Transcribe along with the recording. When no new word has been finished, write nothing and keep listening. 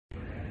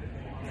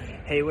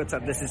Hey, what's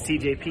up? This is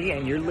TJP,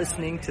 and you're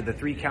listening to the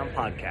 3 Count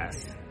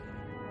Podcast.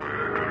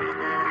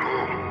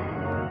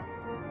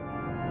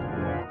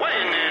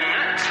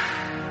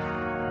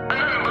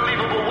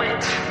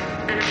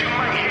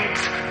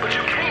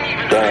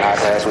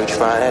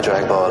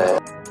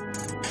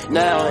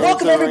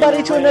 Welcome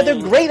everybody to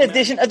another great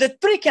edition of the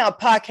 3 Count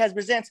Podcast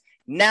presents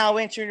Now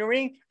Entering the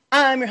Ring.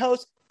 I'm your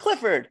host,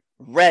 Clifford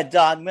Red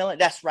Dog Miller.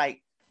 That's right,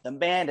 the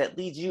man that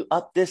leads you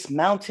up this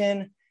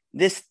mountain,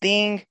 this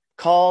thing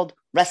called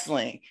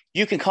wrestling.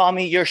 You can call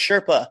me your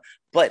Sherpa,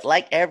 but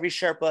like every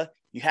Sherpa,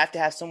 you have to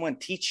have someone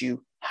teach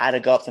you how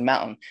to go up the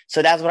mountain.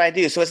 So that's what I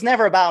do. So it's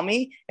never about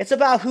me. It's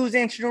about who's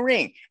entering the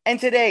ring. And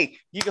today,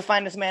 you can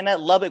find this man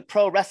at Lubbock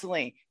Pro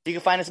Wrestling. You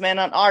can find this man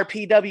on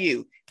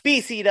RPW,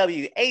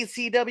 BCW,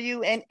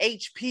 ACW, and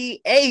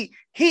HPA.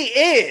 He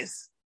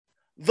is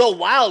the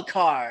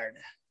Wildcard.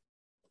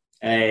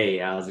 Hey,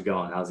 how's it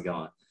going?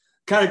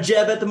 Kind of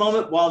Jeb at the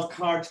moment.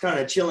 Wildcard's kind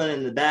of chilling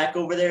in the back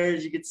over there,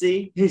 as you can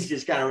see. He's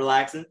just kind of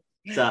relaxing.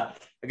 So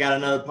I got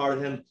another part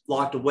of him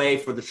locked away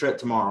for the trip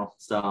tomorrow.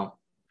 So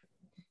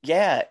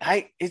yeah,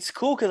 it's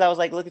cool because I was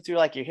like looking through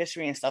like your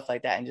history and stuff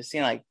like that, and just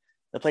seeing like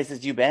the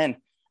places you've been.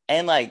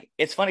 And like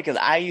it's funny because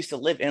I used to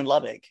live in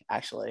Lubbock,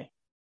 actually.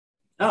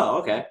 Oh,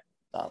 okay.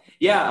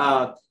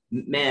 Yeah,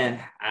 man,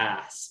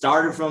 I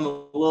started from a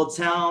little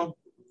town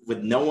with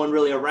no one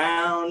really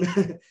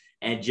around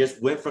and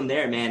just went from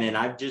there, man. And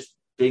I've just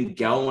been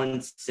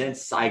going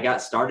since I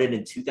got started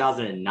in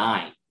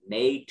 2009,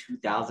 May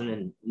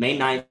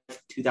 9th,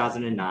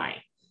 2009.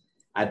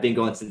 I've been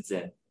going since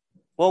then.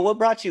 Well, what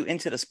brought you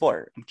into the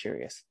sport? I'm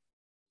curious.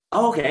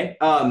 Oh, okay.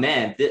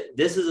 Man,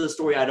 this is a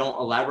story I don't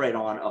elaborate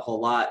on a whole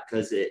lot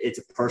because it's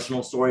a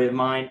personal story of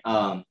mine.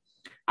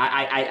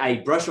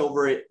 I brush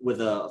over it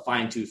with a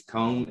fine-tooth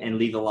comb and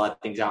leave a lot of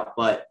things out,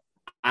 but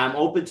I'm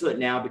open to it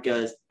now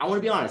because I want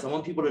to be honest. I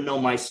want people to know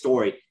my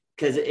story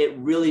because it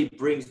really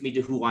brings me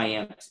to who I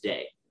am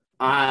today.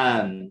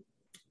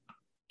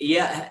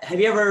 Yeah. Have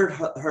you ever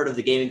heard of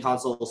the gaming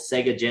console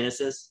Sega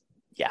Genesis?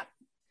 Yeah.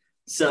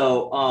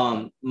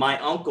 So my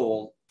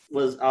uncle I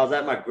was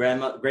at my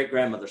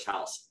great-grandmother's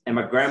house, and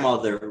my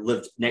grandmother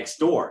lived next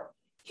door.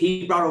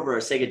 He brought over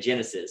a Sega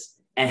Genesis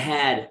and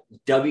had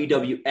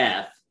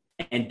WWF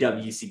and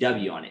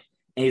WCW on it.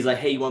 And he's like,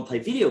 hey, you want to play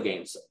video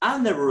games?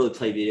 I've never really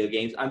played video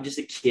games. I'm just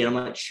a kid. I'm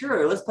like,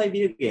 sure, let's play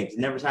video games.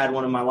 Never had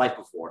one in my life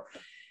before.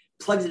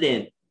 Plugs it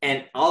in.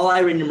 And all I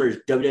remember is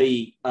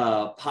WWE,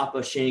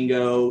 Papa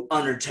Shango,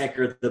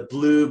 Undertaker, the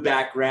blue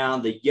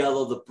background, the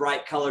yellow, the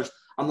bright colors.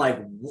 I'm like,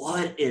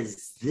 what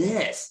is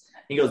this?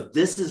 He goes,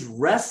 this is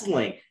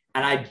wrestling.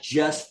 And I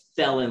just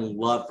fell in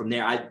love from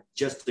there.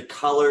 The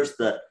colors,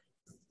 the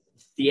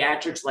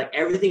theatrics, like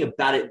everything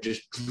about it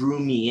just drew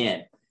me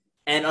in.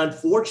 And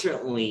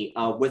unfortunately,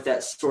 with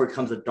that story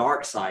comes a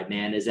dark side,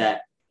 man, is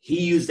that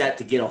he used that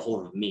to get a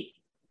hold of me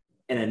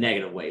in a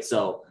negative way.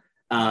 So,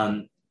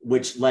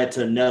 which led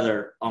to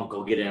another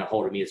uncle getting a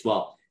hold of me as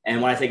well.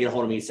 And when I say get a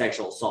hold of me,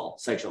 sexual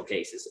assault, sexual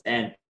cases.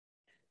 And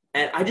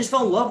I just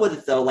fell in love with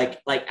it though. Like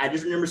I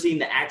just remember seeing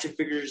the action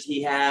figures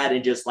he had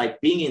and just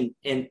like being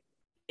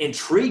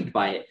intrigued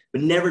by it,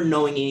 but never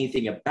knowing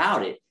anything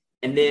about it.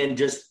 And then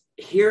just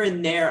here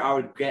and there, I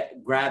would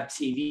grab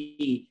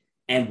TV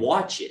and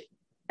watch it.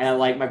 And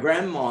like my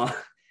grandma,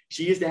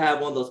 she used to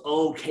have one of those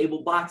old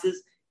cable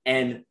boxes.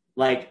 And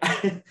like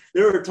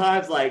there were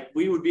times like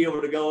we would be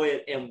able to go in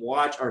and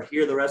watch or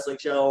hear the wrestling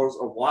shows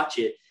or watch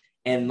it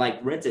and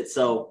like rent it.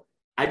 So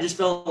I just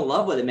fell in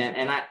love with it, man.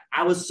 And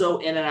I was so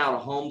in and out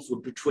of homes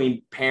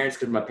between parents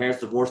because my parents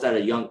divorced at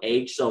a young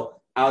age.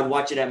 So I would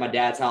watch it at my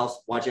dad's house,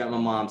 watch it at my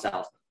mom's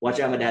house, watch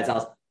it at my dad's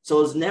house. So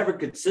it was never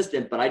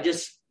consistent, but I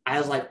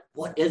was like,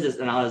 what is this?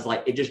 And I was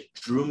like, it just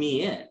drew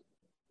me in.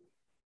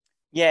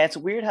 Yeah, it's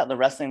weird how the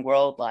wrestling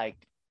world like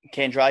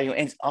can draw you.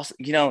 And also,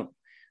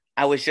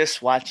 I was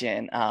just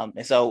watching.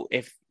 And so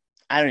if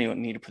I don't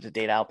even need to put the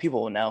date out,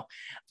 people will know.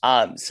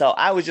 So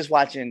I was just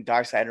watching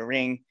Dark Side of the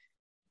Ring.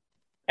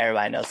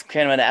 Everybody knows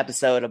kind of the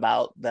episode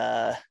about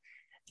the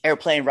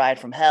airplane ride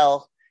from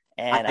hell.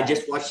 And I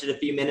just watched it a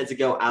few minutes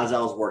ago as I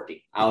was working.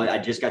 I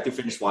just got to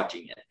finish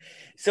watching it.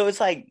 So it's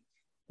like,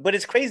 but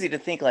it's crazy to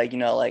think like,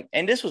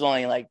 and this was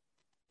only like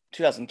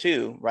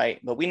 2002, right?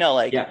 But we know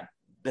like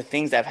the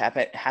things that have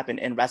happened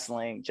in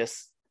wrestling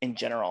just in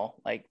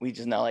general. Like we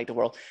just know like the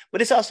world,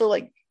 but it's also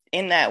like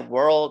in that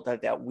world,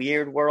 like that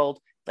weird world,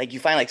 like you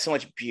find like so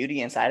much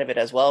beauty inside of it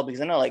as well.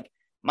 Because I know like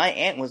my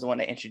aunt was the one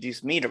that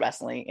introduced me to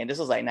wrestling, and this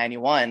was like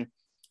 91.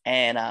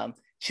 And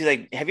she's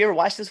like, have you ever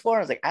watched this before? I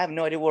was like, I have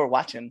no idea what we're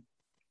watching.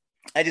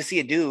 I just see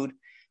a dude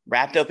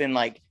wrapped up in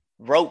like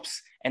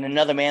ropes and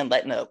another man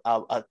letting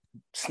a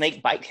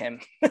snake bite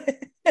him.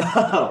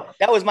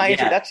 That was my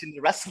introduction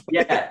to wrestling.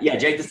 Yeah.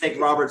 Jake the Snake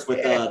Roberts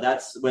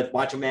that's with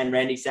Macho Man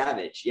Randy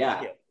Savage.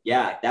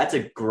 Yeah. That's a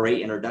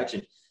great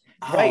introduction.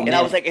 Right. And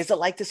I was like, is it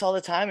like this all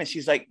the time? And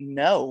she's like,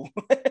 no.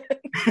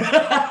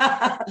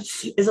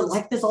 Is it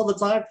like this all the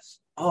time?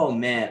 Oh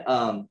man.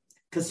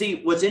 Cause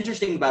see, what's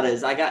interesting about it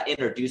is I got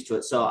introduced to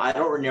it. So I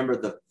don't remember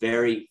the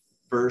very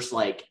first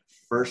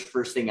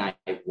thing I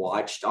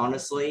watched,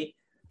 honestly.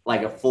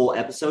 like a full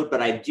episode,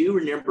 but I do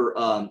remember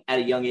at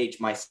a young age,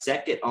 my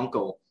second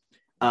uncle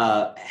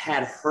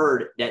had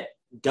heard that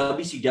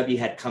WCW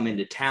had come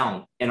into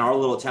town in our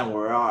little town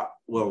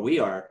where we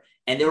are,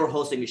 and they were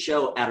hosting a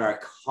show at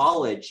our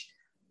college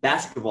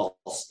basketball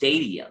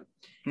stadium.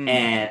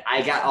 And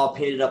I got all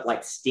painted up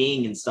like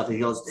Sting and stuff. And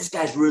he goes, "This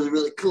guy's really,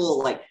 really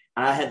cool." Like,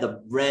 and I had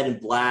the red and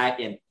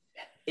black, and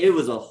it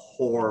was a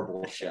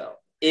horrible show.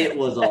 It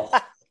was a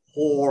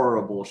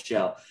horrible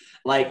show.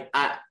 Like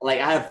I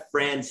have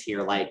friends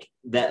here, like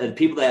that the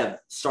people that have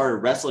started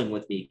wrestling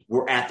with me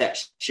were at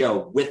that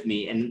show with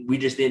me, and we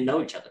just didn't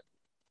know each other.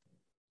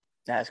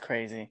 That's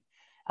crazy.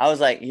 I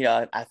was like,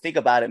 I think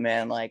about it,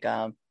 man. Like,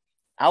 I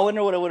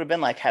wonder what it would have been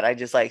like had I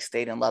just like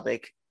stayed in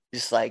Lubbock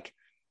just like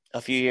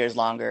a few years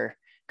longer.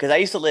 Because I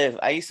used to live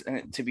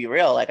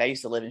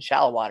in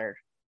shallow water.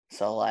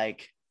 So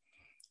like,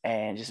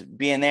 and just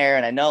being there,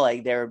 and I know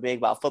like they were big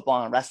about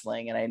football and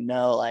wrestling, and I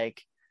know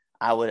like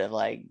I would have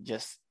like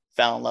just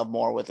fell in love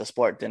more with the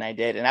sport than I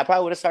did. And I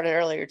probably would have started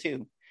earlier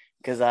too.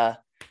 Because I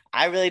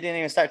really didn't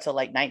even start till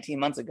like 19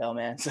 months ago,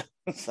 man. So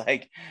it's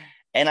like,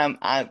 and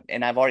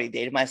I've already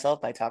dated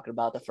myself by talking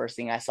about the first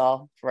thing I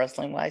saw for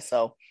wrestling wise.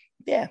 So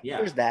yeah,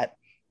 there's that.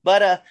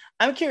 But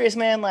I'm curious,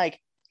 man, like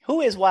who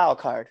is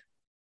Wildcard?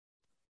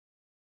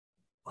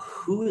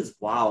 Who is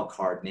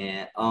Wildcard,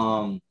 man?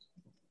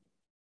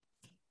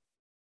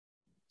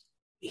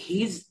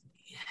 He's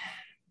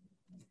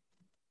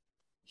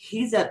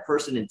that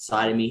person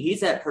inside of me.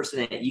 He's that person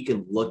that you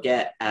can look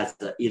at as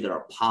either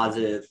a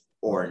positive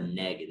or a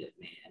negative,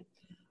 man.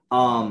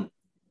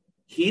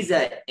 He's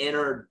that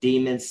inner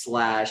demon /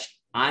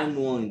 I'm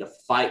willing to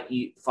fight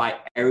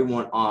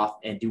everyone off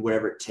and do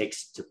whatever it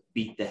takes to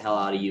beat the hell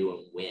out of you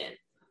and win.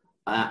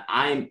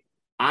 I'm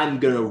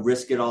gonna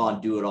risk it all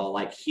and do it all.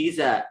 Like he's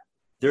that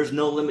there's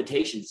no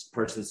limitations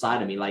person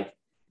inside of me. Like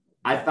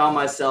I found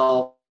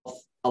myself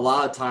a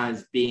lot of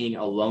times being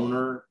a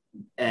loner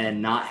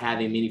and not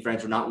having many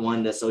friends or not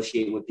wanting to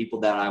associate with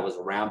people that I was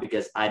around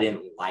because I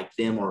didn't like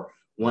them or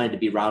wanted to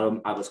be around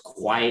them. I was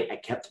quiet. I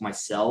kept to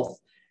myself.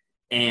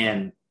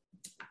 And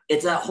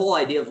it's that whole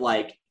idea of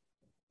like,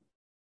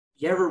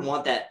 you ever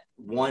want that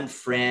one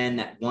friend,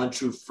 that one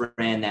true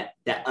friend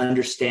that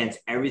understands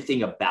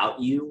everything about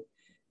you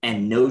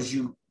and knows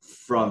you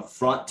from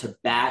front to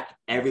back,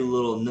 every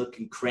little nook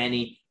and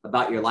cranny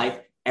about your life,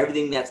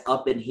 everything that's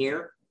up in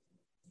here,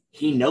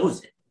 he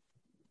knows it.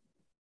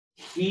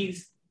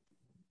 He's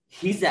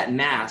that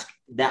mask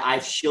that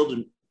I've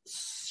shielded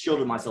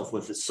myself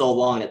with for so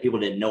long that people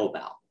didn't know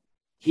about.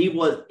 He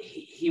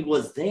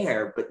was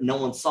there, but no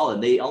one saw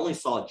him. They only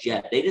saw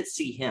Jeff. They didn't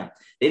see him.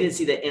 They didn't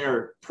see the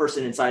inner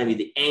person inside of me,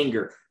 the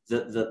anger,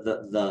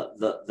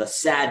 the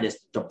sadness,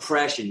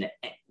 depression,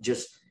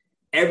 just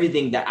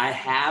everything that I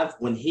have.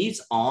 When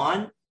he's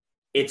on,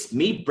 it's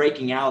me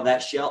breaking out of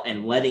that shell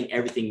and letting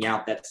everything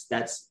out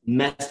that's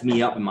messed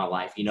me up in my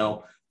life. You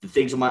know, the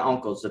things with my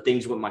uncles, the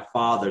things with my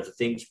father, the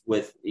things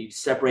with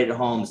separated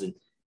homes and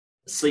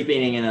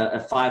sleeping in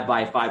a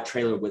 5x5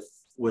 trailer with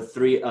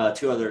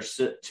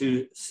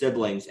two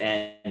siblings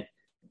and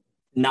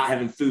not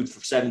having food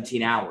for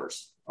 17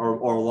 hours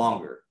or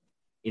longer.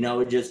 You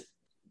know, it just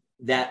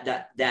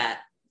that,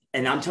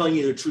 and I'm telling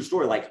you the true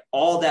story, like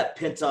all that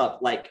pent up,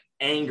 like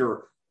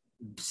anger,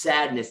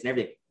 sadness and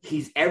everything.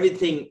 He's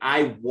everything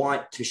I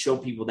want to show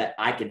people that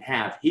I can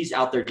have. He's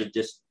out there to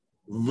just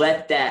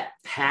let that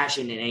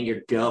passion and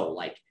anger go.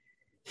 Like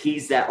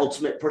he's that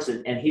ultimate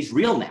person and he's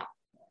real now.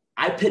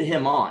 I put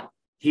him on.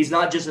 He's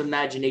not just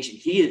imagination.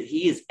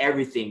 He is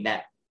everything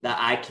that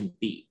I can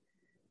be.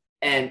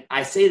 And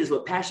I say this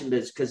with passion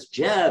because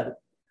Jeb,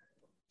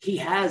 he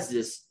has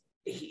this,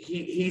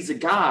 he's a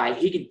guy,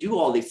 he can do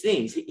all these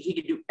things. He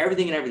can do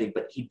everything,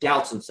 but he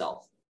doubts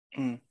himself.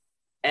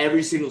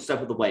 Every single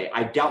step of the way.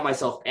 I doubt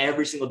myself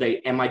every single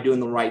day. Am I doing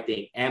the right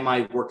thing? Am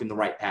I working the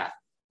right path?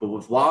 But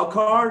with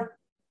Wildcard,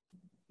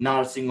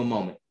 not a single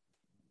moment.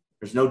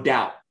 There's no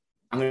doubt.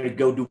 I'm going to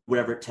go do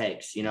whatever it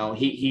takes. You know,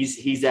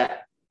 he's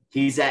that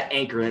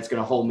anchor that's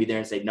going to hold me there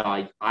and say,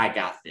 no, I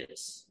got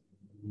this.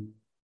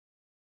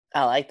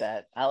 I like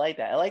that.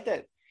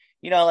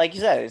 You know, like you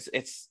said,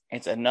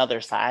 it's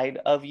another side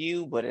of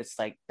you, but it's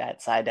like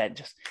that side that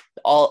just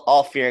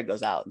all fear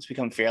goes out. It's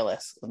become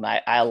fearless. And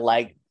I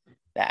like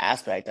that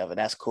aspect of it.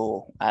 That's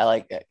cool. I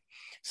like that.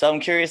 So I'm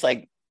curious,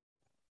 like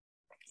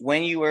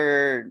when you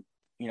were,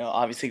 you know,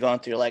 obviously going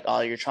through like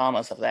all your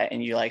trauma stuff like that,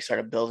 and you like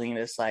started building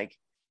this, like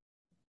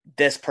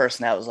this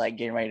person that was like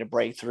getting ready to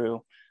break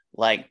through,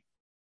 like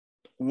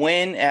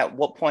at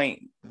what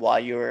point while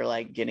you were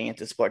like getting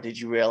into sport, did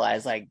you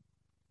realize like,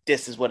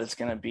 this is what it's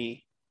going to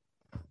be?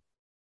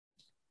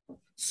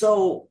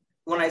 So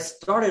when I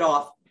started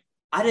off,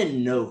 I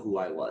didn't know who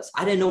I was.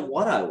 I didn't know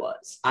what I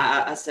was.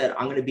 I said,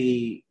 I'm going to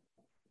be,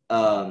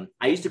 I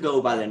used to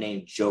go by the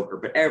name Joker,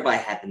 but everybody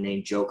had the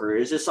name Joker.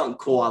 It's just something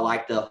cool. I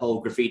like the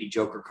whole graffiti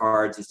Joker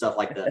cards and stuff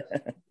like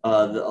the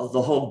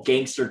whole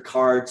gangster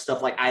card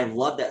stuff. Like I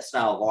love that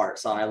style of art.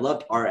 So I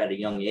loved art at a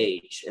young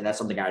age. And that's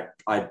something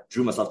I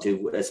drew myself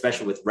to,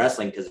 especially with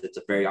wrestling, because it's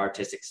a very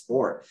artistic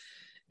sport.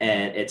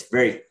 and it's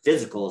very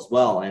physical as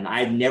well. And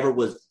I never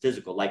was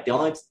physical. Like the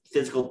only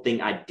physical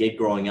thing I did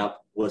growing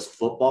up was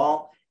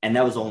football, and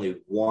that was only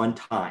one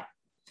time.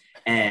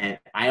 And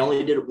I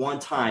only did it one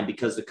time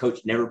because the coach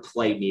never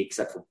played me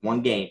except for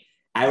one game.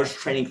 I was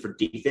training for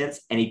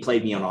defense, and he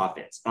played me on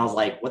offense. And I was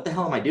like, what the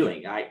hell am I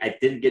doing? I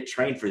didn't get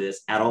trained for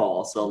this at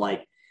all. So,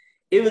 like,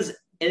 it was an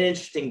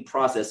interesting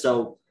process.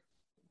 So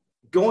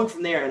going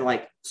from there and,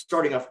 like,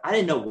 starting off, I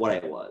didn't know what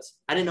I was.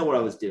 I didn't know what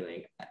I was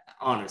doing,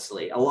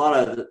 honestly.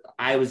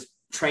 I was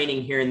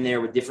training here and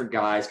there with different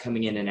guys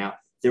coming in and out.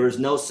 There was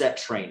no set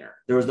trainer.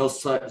 There was no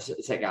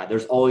set guy.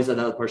 There's always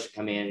another person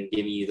coming in and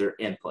giving you their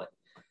input.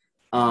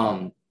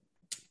 And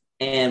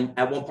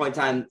at one point in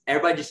time,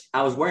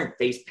 I was wearing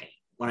face paint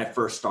when I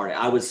first started.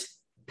 I was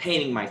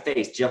painting my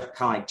face, kind of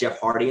like Jeff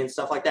Hardy and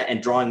stuff like that,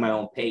 and drawing my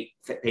own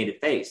painted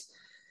face.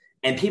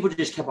 And people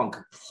just kept on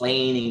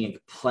complaining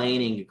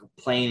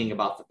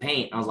about the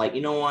paint. And I was like,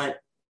 you know what?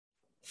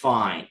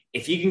 Fine.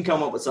 If you can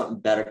come up with something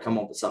better, come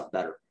up with something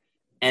better.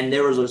 And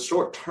there was a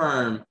short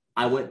term,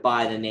 I went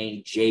by the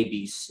name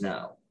JB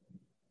Snow.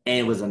 And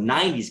it was a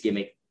 90s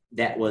gimmick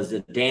that was a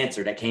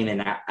dancer that came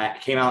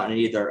out in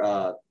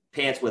either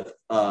pants with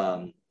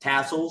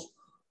tassels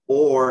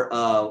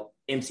or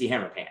MC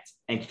Hammer pants,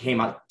 and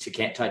came out to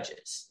Can't Touch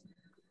Us.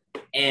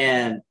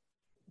 And,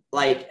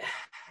 like,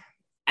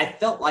 I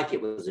felt like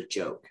it was a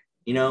joke,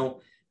 you know,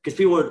 because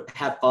people would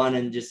have fun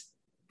and just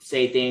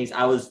say things.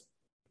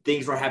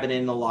 Things were happening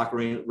in the locker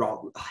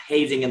room,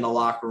 hazing in the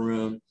locker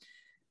room,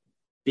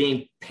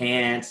 being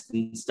pants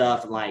and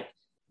stuff, and, like,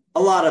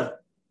 a lot of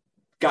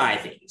guy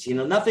things, you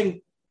know,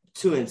 nothing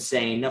too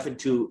insane, nothing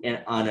too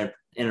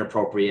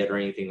inappropriate or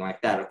anything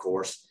like that. Of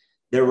course,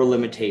 there were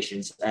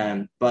limitations,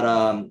 but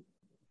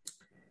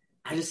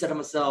I just said to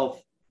myself,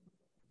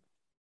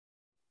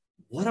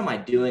 what am I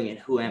doing and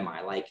who am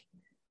I? Like,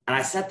 and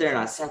I sat there and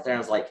I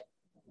was like,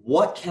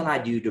 what can I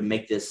do to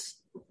make this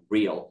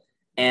real?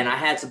 And I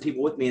had some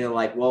people with me and they're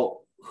like,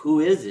 well, who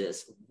is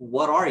this?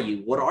 What are you?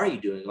 What are you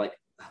doing? Like,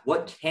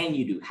 what can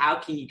you do? How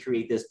can you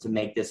create this to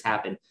make this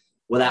happen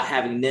without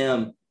having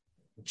them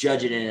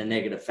judge it in a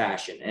negative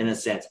fashion? In a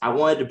sense, I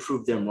wanted to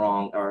prove them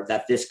wrong, or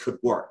that this could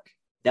work.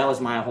 That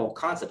was my whole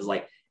concept. Is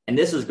like, and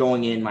this was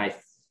going in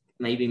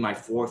maybe my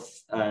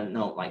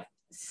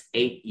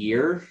 8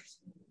 years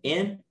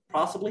in,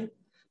 possibly.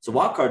 So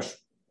Wildcard's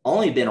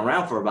only been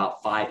around for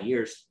about 5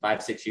 years,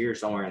 6 years,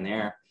 somewhere in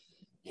there.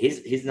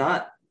 He's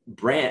not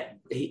brand.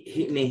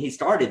 He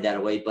started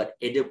that way, but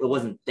it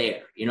wasn't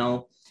there, you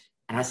know.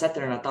 And I sat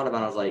there and I thought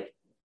about it. I was like,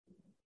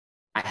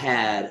 I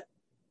had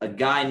a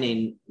guy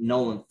named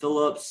Nolan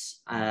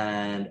Phillips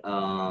and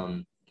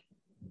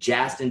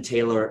Justin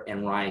Taylor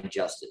and Ryan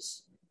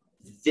Justice.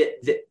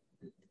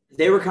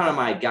 They were kind of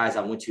my guys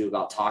I went to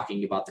about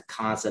talking about the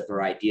concept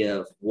or idea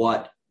of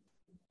what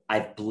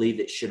I believe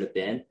it should have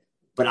been.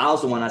 But I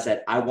was the one I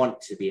said, I want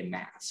it to be a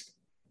mask.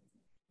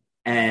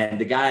 And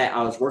the guy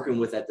I was working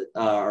with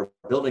or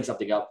building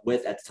something up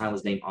with at the time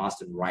was named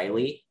Austin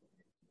Riley.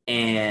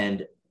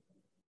 And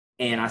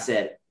I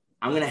said,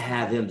 I'm going to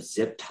have him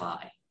zip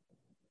tie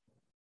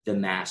the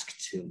mask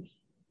to me.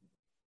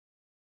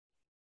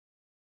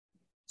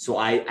 So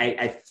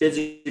I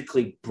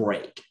physically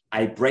break.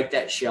 I break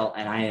that shell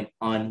and I am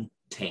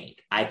untamed.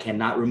 I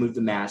cannot remove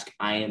the mask.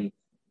 I am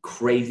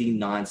crazy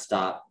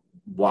nonstop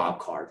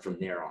Wildcard from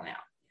there on out.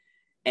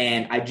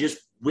 And I just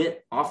went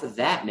off of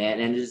that,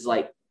 man. And it's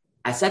like,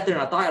 I sat there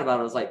and I thought about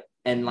it. I was like,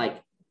 and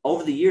like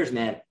over the years,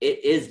 man,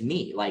 it is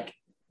me, like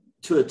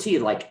to a T.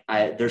 Like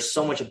there's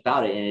so much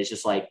about it. And it's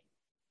just like,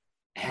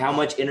 how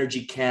much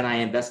energy can I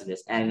invest in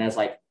this? And it's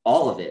like,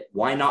 all of it.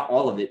 Why not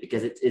all of it?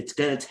 Because it's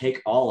going to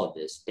take all of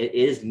this. It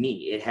is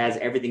me. It has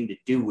everything to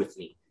do with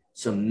me.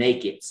 So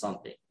make it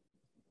something.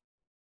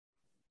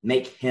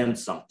 Make him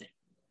something.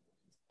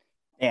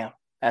 Yeah,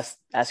 that's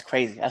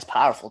crazy. That's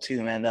powerful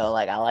too, man. Though,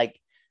 like I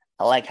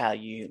like how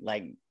you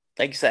like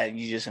you said,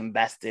 you just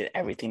invested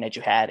everything that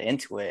you had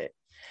into it.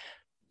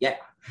 Yeah,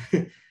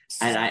 and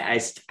I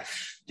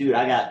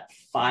got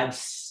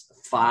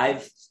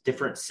five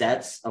different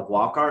sets of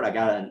Wildcard. I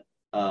got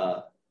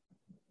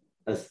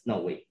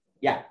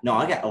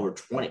I got over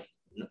 20,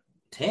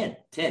 10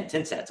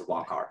 sets of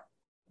Wildcard,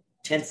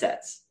 10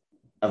 sets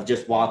of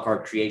just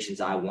Wildcard creations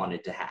I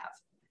wanted to have.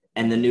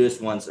 And the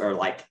newest ones are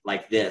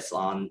like this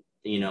on,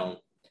 you know,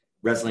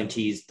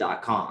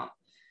 WrestlingTees.com,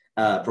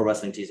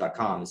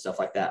 ProWrestlingTees.com and stuff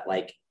like that.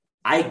 Like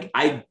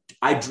I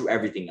drew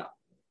everything up.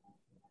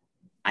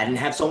 I didn't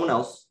have someone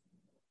else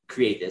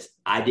create this.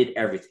 I did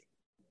everything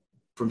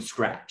from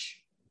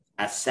scratch.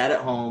 I sat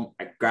at home,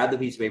 I grabbed the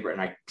piece of paper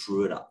and I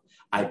drew it up.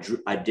 I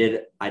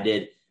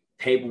did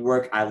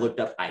paperwork. I looked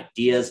up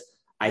ideas.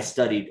 I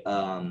studied,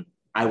 I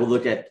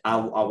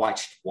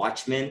watched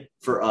Watchmen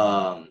for,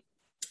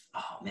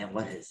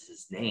 what is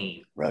his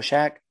name?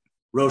 Rorschach.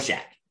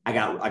 I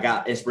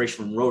got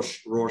inspiration from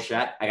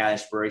Rorschach. I got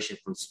inspiration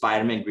from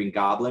Spider-Man, Green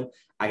Goblin.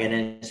 I got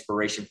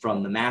inspiration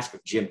from The Mask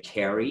of Jim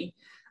Carrey.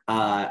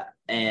 I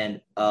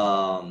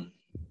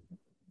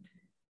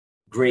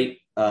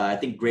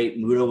think Great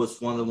Muta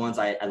was one of the ones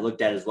I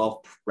looked at as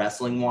well,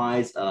 wrestling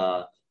wise.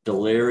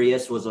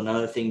 Delirious was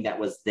another thing that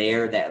was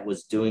there that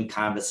was doing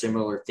kind of a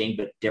similar thing,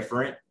 but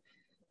different.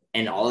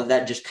 And all of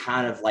that just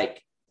kind of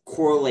like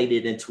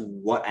correlated into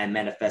what I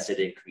manifested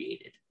and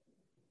created.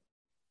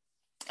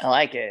 I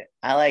like it.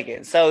 I like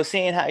it. So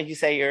seeing how you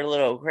say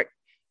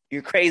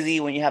you're crazy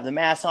when you have the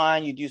mask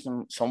on, you do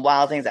some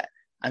wild things.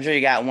 I'm sure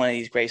you got one of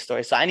these great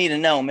stories. So I need to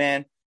know,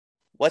 man,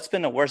 what's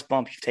been the worst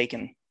bump you've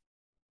taken?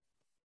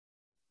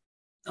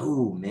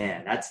 Oh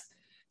man,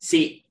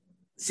 see.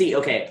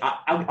 Okay,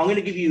 I'm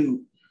gonna give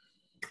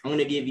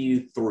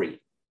you 3.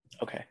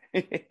 Okay.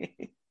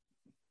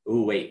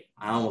 Oh wait,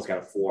 I almost got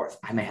a 4th.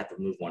 I may have to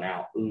move one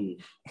out. Ooh.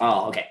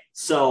 Oh, okay.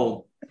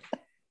 So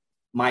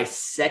my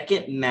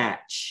second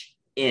match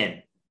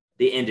in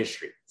the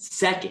industry,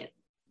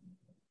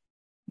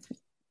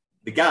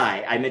 the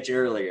guy I mentioned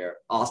earlier,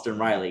 Austin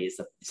Riley, is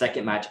the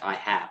second match I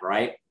have,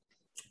 right?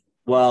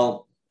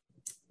 Well,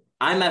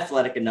 I'm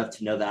athletic enough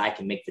to know that I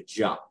can make the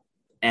jump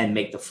and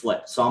make the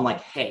flip. So I'm like,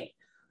 hey,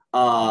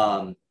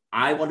 I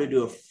want to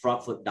do a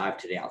front flip dive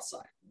to the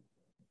outside.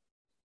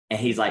 And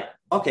he's like,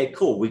 okay,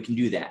 cool, we can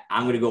do that.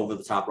 I'm going to go over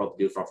the top rope and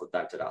do a front flip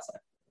dive to the outside.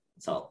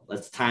 So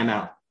let's time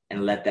out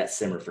and let that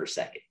simmer for a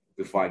second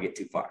before I get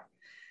too far.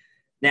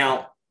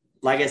 Now,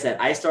 like I said,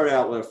 I started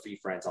out with a few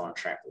friends on a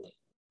trampoline.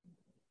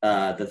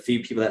 The few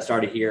people that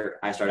started here,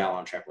 I started out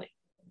on a trampoline.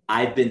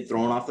 I've been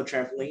thrown off the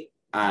trampoline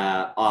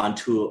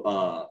onto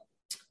a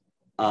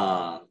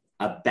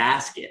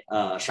basket,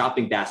 a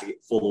shopping basket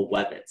full of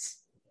weapons,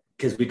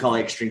 because we call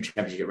it Extreme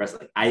Championship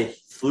Wrestling. I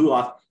flew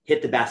off,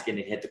 hit the basket,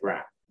 and hit the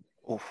ground.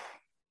 Oof.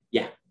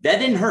 Yeah, that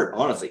didn't hurt,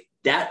 honestly.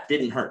 That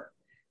didn't hurt.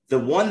 The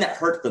one that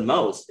hurt the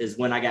most is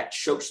when I got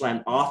choke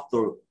slammed off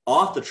the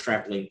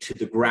trampoline to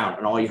the ground,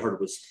 and all you heard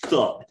was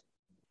thud.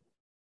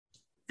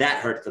 That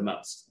hurt the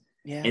most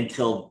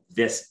until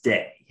this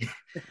day.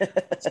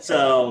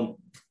 So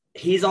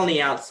he's on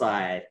the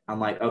outside. I'm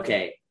like,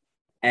 okay.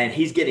 And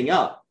he's getting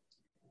up.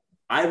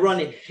 I run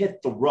and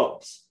hit the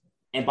ropes.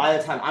 And by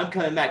the time I'm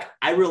coming back,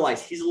 I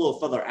realize he's a little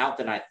further out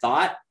than I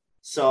thought.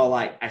 So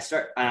like I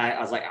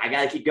was like, I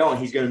got to keep going.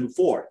 He's going to move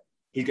forward.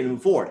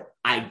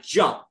 I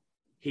jump.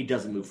 He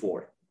doesn't move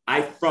forward.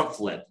 I front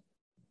flip.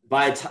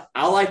 By the time,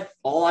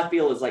 all I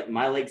feel is like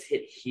my legs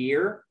hit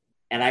here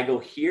and I go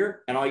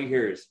here, and all you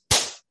hear is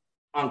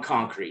on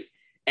concrete.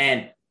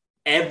 And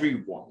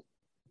everyone,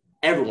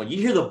 you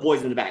hear the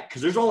boys in the back,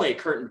 because there's only a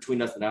curtain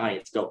between us and the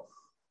audience, go,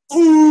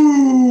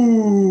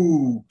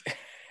 ooh.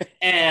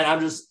 And I'm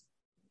just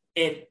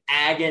in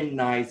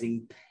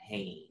agonizing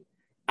pain.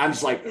 I'm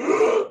just like,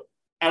 ugh.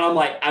 And I'm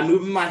like, I'm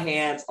moving my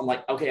hands. I'm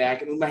like, okay, I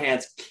can move my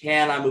hands.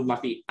 Can I move my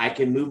feet? I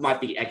can move my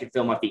feet. I can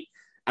feel my feet.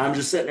 And I'm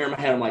just sitting there in my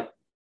head. I'm like,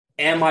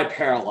 am I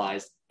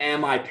paralyzed?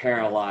 Am I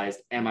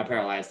paralyzed? Am I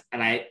paralyzed?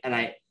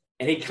 And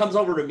he comes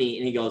over to me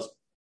and he goes,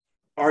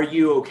 are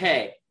you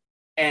okay?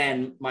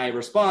 And my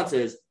response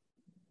is,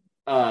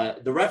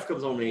 the ref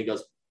comes over to me and he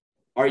goes,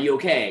 are you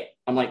okay?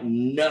 I'm like,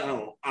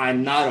 no,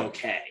 I'm not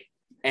okay.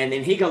 And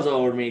then he comes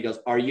over to me and goes,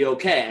 are you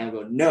okay? And I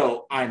go,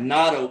 no, I'm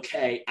not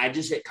okay. I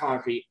just hit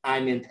concrete.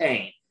 I'm in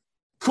pain.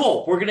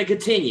 Cool. We're going to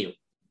continue.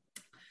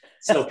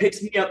 So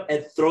picks me up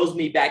and throws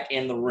me back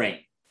in the ring.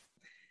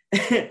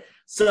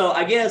 So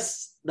I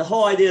guess the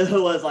whole idea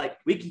was like,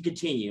 we can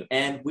continue.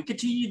 And we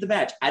continued the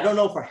match. I don't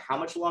know for how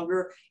much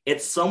longer.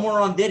 It's somewhere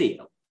on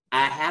video.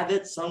 I have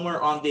it somewhere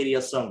on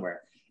video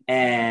somewhere.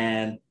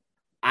 And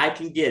I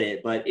can get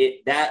it. But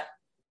that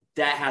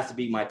has to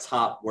be my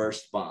top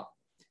worst bump.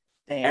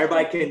 Damn.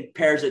 Everybody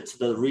compares it to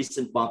the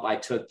recent bump I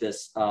took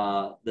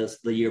the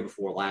year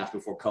before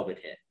COVID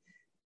hit.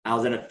 I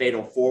was in a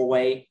fatal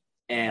 4-way,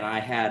 and I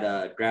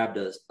had grabbed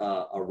a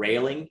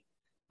railing,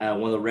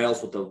 one of the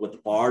rails with the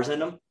bars in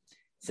them,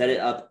 set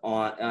it up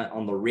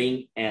on the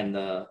ring and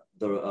the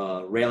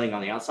railing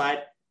on the outside.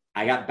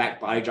 I got back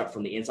body drop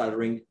from the inside of the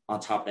ring on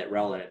top of that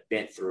rail, and it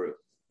bent through.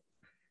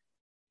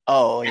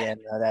 Oh yeah,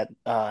 no,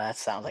 that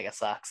sounds like it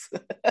sucks.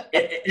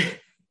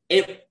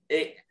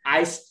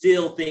 I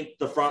still think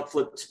the front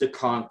flip to the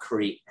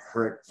concrete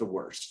hurt the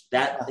worst.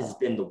 That has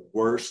been the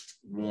worst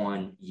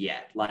one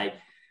yet. Like,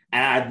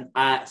 and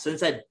I've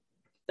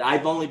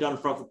only done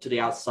front flip to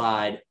the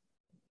outside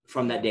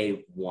from that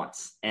day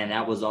once, and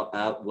that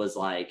was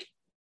like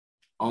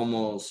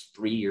almost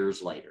 3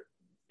 years later,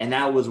 and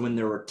that was when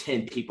there were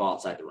 10 people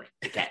outside the ring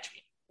to catch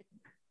me.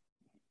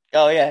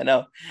 Oh yeah,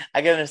 no,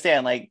 I can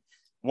understand. Like,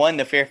 one,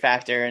 the fear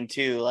factor, and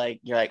two, like,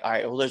 you're like, all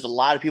right, well, there's a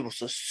lot of people,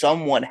 so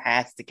someone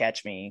has to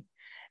catch me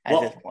at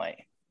this point.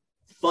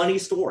 Funny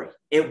story.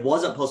 It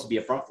wasn't supposed to be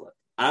a front flip.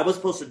 I was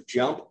supposed to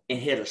jump and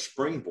hit a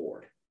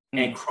springboard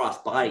and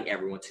cross body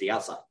everyone to the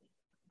outside.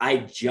 I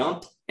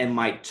jumped and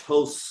my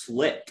toe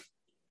slipped,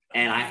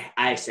 and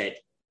I said,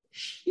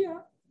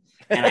 yeah.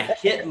 And I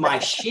hit my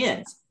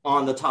shins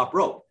on the top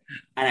rope,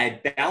 and I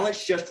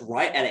balanced just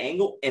right at an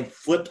angle and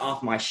flipped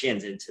off my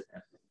shins into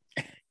them.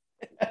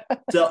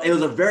 So it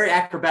was a very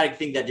acrobatic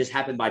thing that just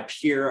happened by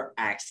pure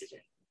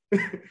accident.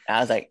 I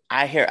was like,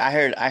 I heard,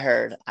 I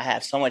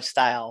have so much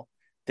style.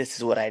 This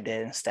is what I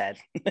did instead.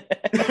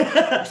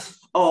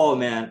 Oh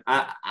man.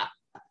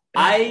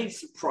 I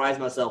surprise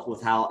myself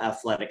with how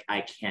athletic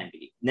I can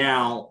be.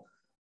 Now,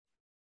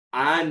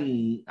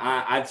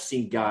 I've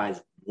seen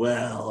guys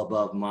well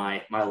above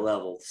my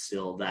level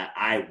still that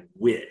I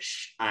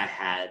wish I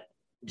had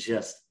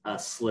just a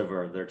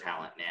sliver of their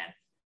talent, man.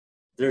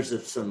 There's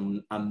just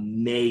some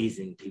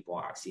amazing people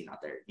I've seen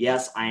out there.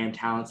 Yes, I am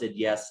talented.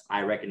 Yes,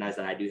 I recognize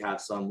that I do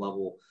have some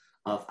level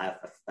of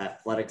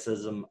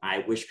athleticism. I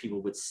wish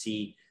people would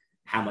see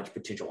how much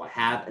potential I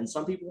have, and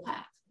some people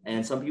have.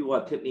 And some people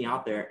have put me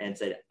out there and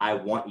said, I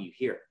want you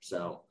here.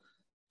 So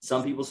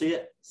some people see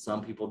it,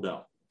 some people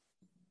don't.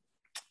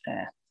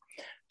 Yeah.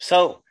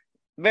 So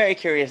very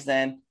curious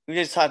then. We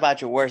just talked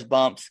about your worst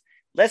bumps.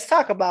 Let's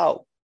talk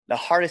about the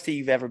hardest that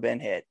you've ever been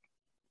hit.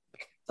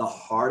 The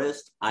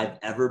hardest I've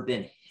ever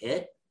been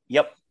hit?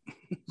 Yep.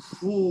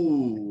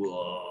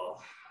 Ooh,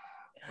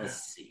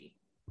 let's see.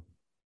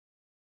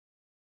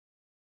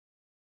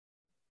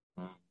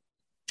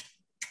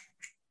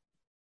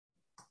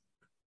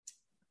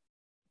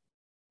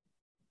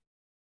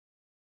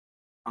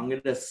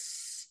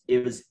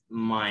 It was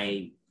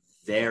my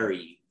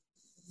very,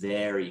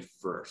 very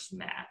first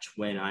match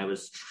when I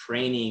was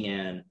training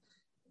in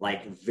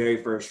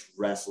very first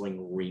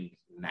wrestling ring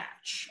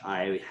match.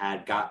 I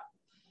had got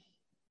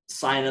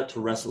signed up to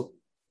wrestle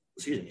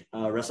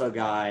a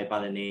guy by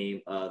the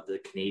name of the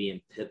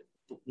Canadian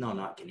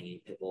not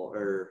Canadian Pitbull,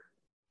 or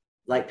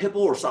like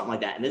Pitbull or something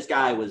like that. And this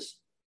guy was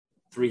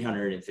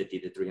 350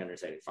 to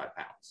 375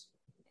 pounds.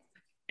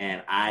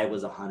 And I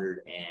was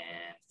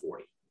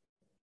 140.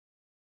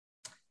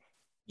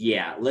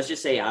 Yeah, let's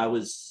just say I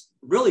was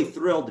really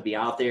thrilled to be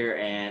out there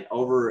and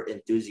over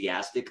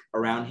enthusiastic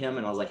around him.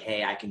 And I was like,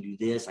 hey, I can do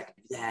this. I can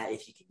do that.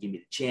 If you can give me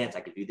the chance,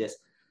 I can do this.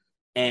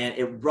 And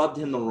it rubbed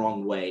him the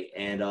wrong way.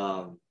 And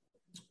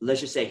let's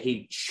just say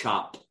he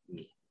chopped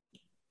me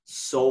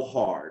so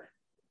hard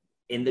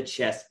in the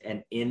chest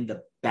and in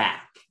the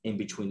back, in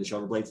between the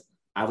shoulder blades.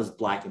 I was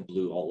black and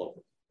blue all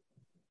over.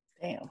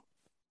 Damn.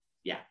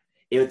 Yeah.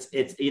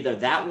 It's either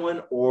that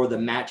one or the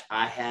match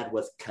I had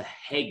with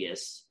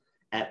Cahagas.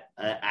 I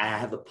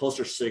have the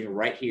poster sitting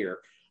right here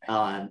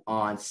on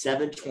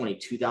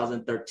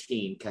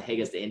 7/20/2013.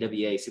 Cahagas, the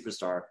NWA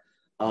superstar,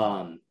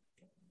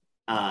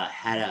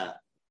 had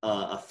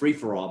a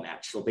free-for-all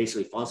match. So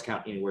basically, false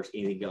count anywhere,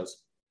 anything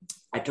goes.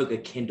 I took a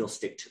Kindle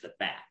stick to the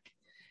back,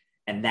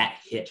 and that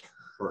hit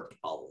hurt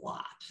a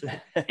lot.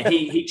 And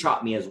he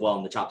chopped me as well,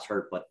 and the chops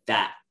hurt, but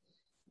that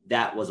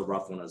was a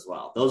rough one as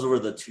well. Those are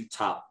the two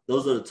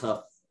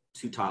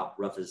top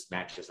roughest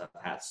matches I've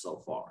had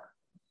so far.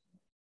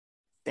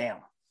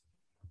 Damn.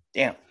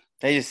 They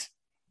just,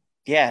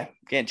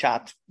 getting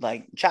chopped.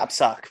 Like, chops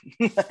suck.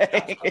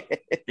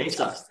 They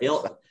suck.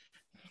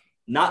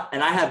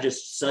 And I have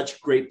just such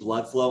great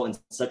blood flow and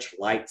such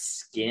light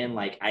skin.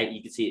 Like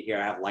you can see it here.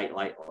 I have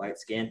light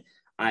skin.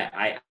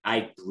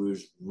 I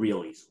bruise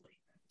real easily.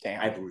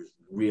 Damn. I bruise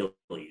real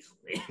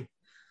easily.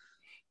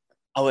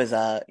 I was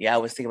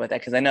thinking about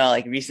that because I know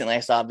recently I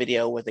saw a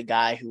video with a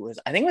guy who was,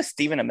 I think it was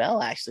Stephen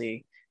Amell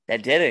actually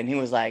that did it, and he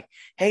was like,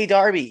 "Hey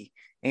Darby,"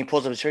 and he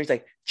pulls up his shirt. He's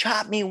like,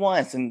 "Chop me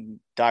once," and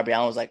Darby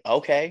Allin was like,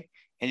 "Okay,"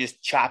 and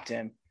just chopped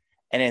him.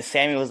 And then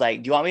Sammy was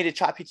like, "Do you want me to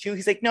chop you too?"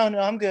 He's like, "No,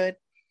 I'm good."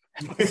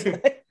 It's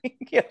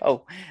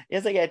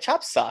like,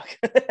 chops suck.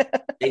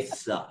 They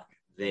suck.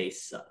 They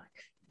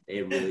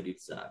really do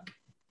suck.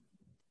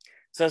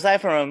 So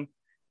aside from,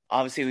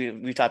 obviously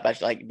we talked about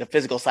the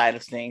physical side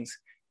of things,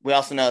 we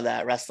also know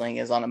that wrestling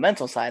is on the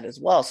mental side as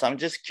well. So I'm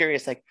just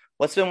curious,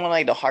 what's been one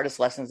of the hardest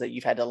lessons that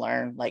you've had to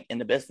learn in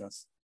the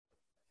business?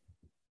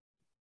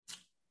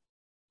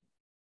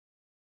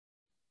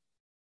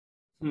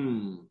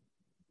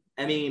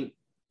 I mean,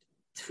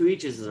 to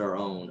each is their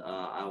own.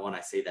 When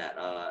I say that,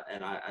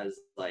 and I was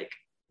like,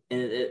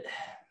 and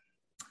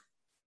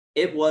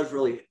it was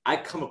really, I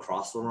come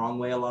across the wrong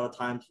way a lot of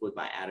times with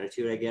my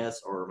attitude, I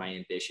guess, or my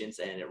ambitions,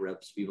 and it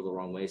rubs people the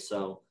wrong way.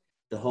 So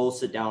the whole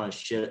sit down and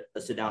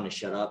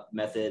shut up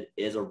method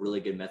is a really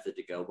good method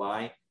to go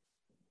by.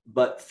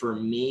 But for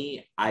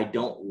me, I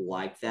don't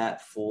like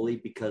that fully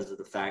because of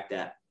the fact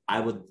that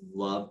I would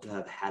love to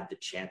have had the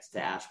chance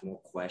to ask more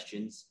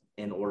questions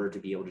in order to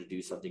be able to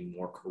do something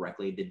more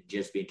correctly than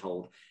just being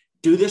told,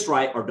 do this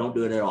right or don't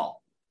do it at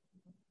all.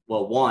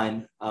 Well,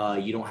 one,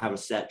 you don't have a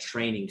set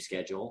training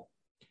schedule.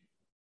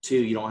 Two,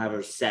 you don't have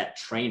a set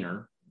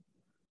trainer.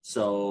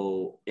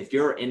 So if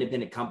you're an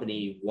independent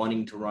company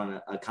wanting to run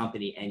a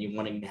company and you're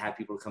wanting to have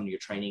people come to your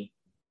training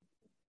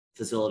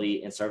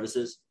facility and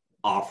services,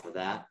 offer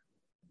that.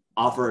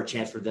 Offer a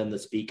chance for them to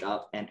speak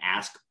up and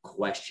ask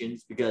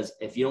questions, because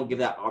if you don't give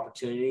that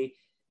opportunity,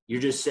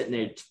 you're just sitting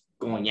there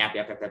going yap,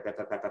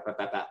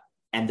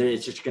 and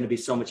there's just going to be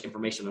so much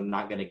information. I'm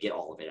not going to get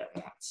all of it at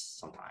once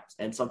sometimes.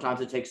 And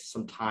sometimes it takes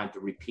some time to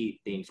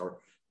repeat things or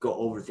go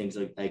over things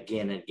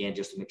again and again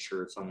just to make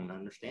sure someone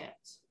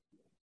understands.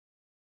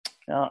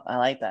 No, I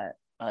like that.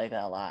 I like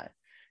that a lot.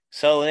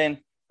 So then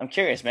I'm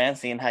curious, man,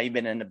 seeing how you've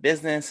been in the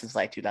business since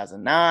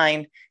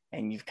 2009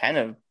 and you've kind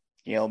of,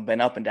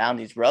 been up and down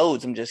these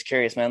roads. I'm just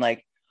curious, man,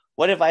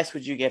 what advice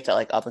would you give to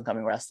up and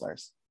coming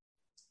wrestlers?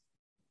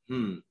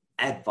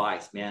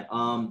 advice, man.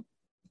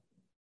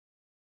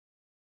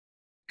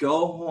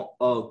 Go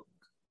home.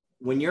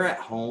 When you're at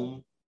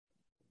home,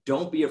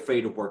 don't be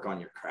afraid to work on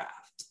your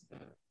craft.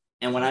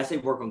 And when I say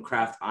work on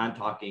craft, I'm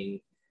talking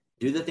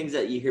do the things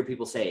that you hear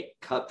people say,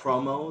 cut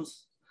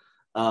promos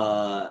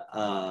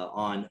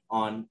on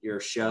your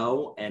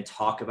show and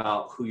talk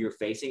about who you're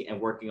facing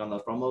and working on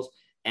those promos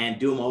and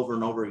do them over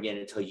and over again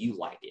until you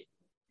like it.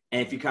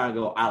 And if you kind of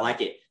go, I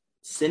like it,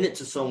 send it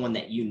to someone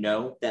that you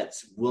know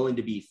that's willing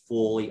to be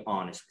fully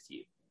honest with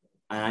you.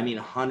 And I mean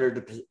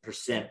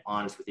 100%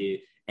 honest with you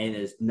and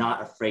is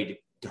not afraid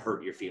to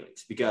hurt your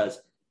feelings, because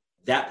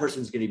that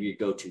person's going to be your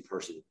go-to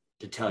person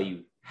to tell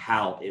you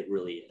how it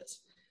really is.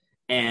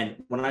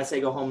 And when I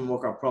say go home and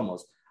work on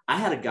promos, I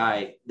had a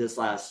guy this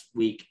last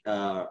week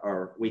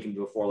or weekend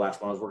before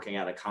last when I was working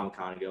at a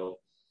Comic-Con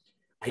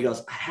he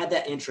goes, I had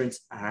that entrance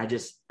and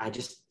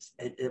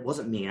it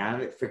wasn't me. I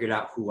haven't figured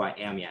out who I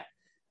am yet.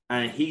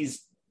 And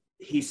he's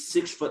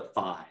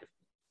 6'5",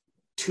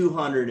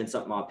 200 and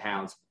something odd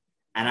pounds.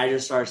 And I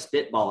just started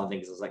spitballing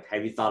things. I was like,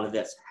 have you thought of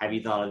this? Have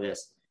you thought of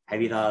this?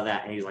 Have you thought of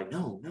that? And he's like,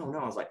 no.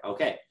 I was like,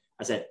 okay.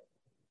 I said,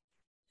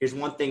 here's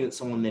one thing that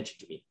someone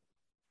mentioned to me.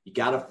 You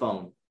got a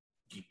phone,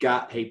 you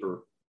got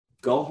paper,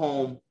 go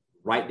home,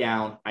 write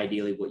down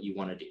ideally what you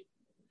want to do.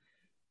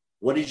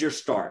 What is your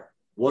start?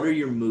 What are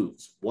your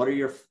moves? What are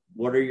your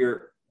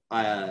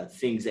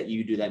things that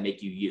you do that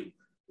make you you?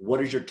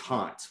 What is your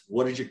taunts?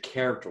 What is your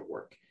character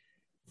work?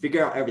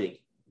 Figure out everything.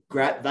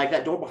 Grab like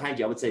that door behind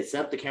you. I would say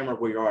set up the camera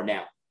where you are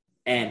now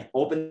and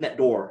open that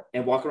door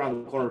and walk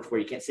around the corner to where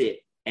you can't see it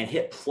and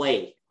hit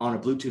play on a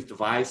Bluetooth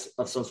device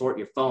of some sort,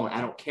 your phone, I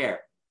don't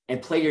care,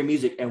 and play your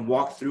music and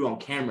walk through on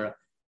camera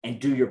and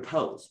do your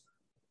pose.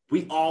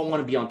 We all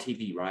want to be on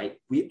TV, right?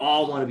 We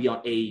all want to be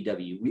on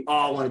AEW. We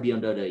all want to be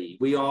on WWE.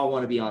 We all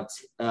want to be on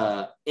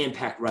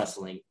Impact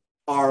Wrestling,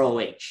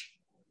 ROH.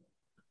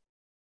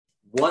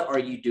 What are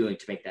you doing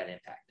to make that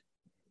impact?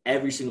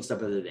 Every single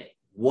step of the day.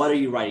 What are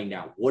you writing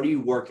down? What are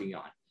you working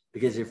on?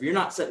 Because if you're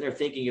not sitting there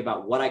thinking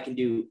about what I can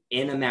do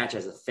in a match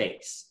as a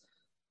face,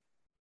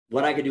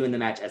 what I can do in the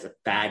match as a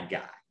bad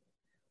guy,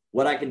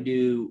 what I can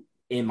do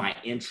in my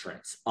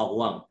entrance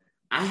alone.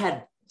 I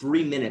had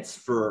 3 minutes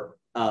for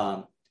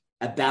a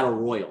battle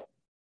royal,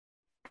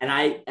 and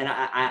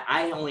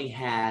I only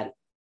had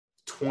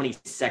 20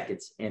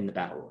 seconds in the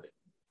battle royal.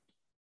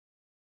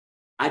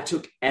 I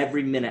took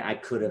every minute I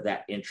could of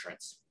that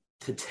entrance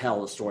to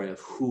tell a story of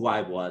who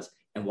I was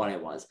and what I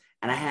was.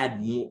 And I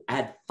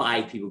had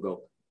 5 people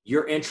go,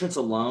 your entrance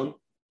alone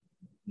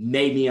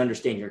made me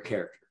understand your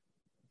character.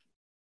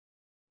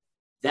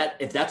 That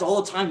if that's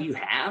all the time you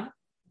have,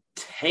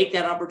 take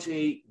that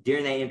opportunity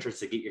during that entrance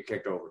to get your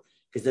character over.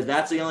 Because if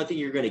that's the only thing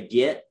you're going to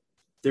get,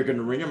 they're going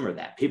to remember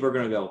that. People are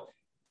going to go,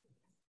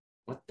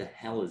 what the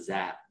hell is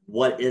that?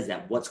 What is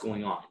that? What's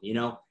going on? You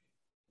know,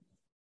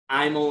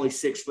 I'm only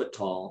 6 foot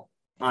tall.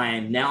 I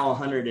am now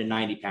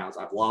 190 pounds.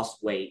 I've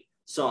lost weight.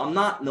 So I'm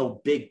not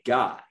no big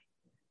guy.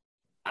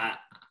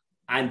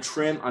 I'm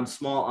trim. I'm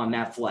small. I'm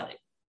athletic.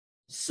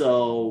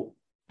 So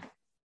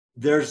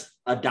there's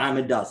a dime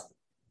a dozen.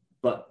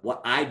 But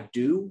what I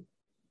do,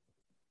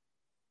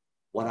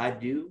 what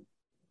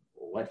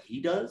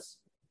he does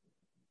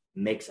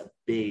makes a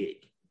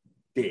big,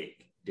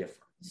 big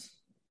difference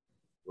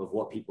with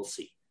what people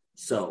see.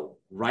 So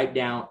write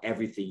down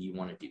everything you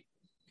want to do.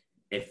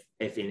 If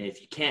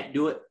you can't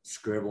do it,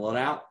 scribble it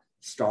out,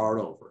 start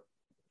over.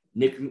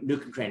 Nook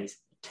and crannies,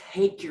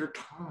 take your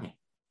time.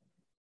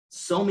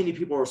 So many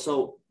people are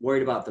so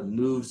worried about the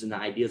moves and the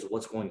ideas of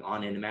what's going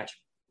on in the match.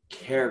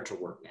 Character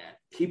work, man.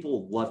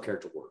 People love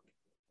character work.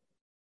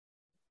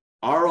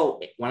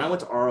 When I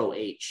went to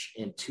ROH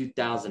in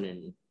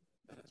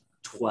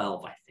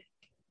 2012, I think.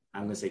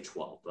 I'm going to say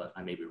 12, but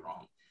I may be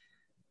wrong.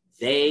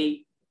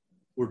 They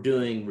were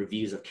doing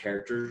reviews of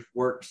character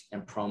works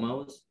and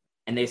promos,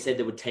 and they said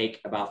they would take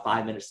about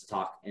 5 minutes to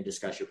talk and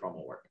discuss your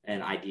promo work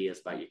and ideas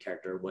about your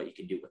character, what you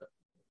can do with it.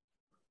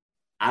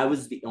 I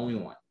was the only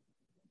one,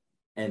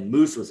 and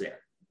Moose was there.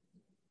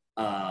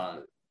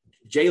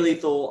 Jay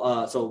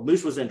Lethal, so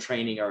Moose was in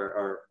training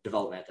or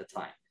development at the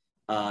time.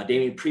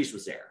 Damian Priest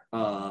was there.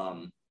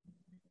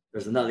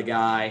 There's another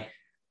guy.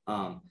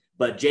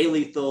 But Jay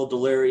Lethal,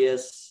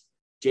 Delirious,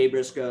 Jay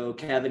Briscoe,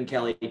 Kevin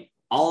Kelly,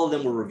 all of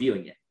them were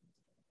reviewing it.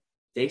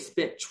 They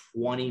spent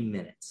 20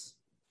 minutes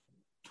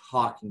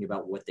talking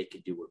about what they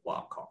could do with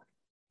Wildcard.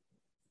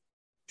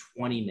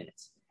 20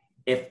 minutes.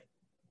 If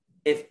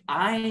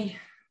I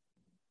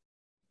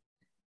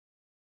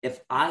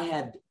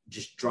had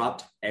just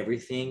dropped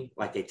everything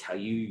like they tell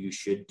you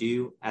should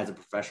do as a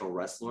professional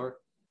wrestler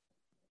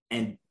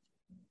and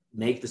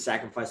make the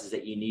sacrifices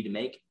that you need to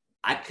make,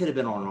 I could have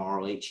been on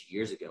ROH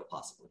years ago,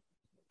 possibly.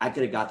 I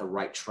could have got the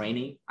right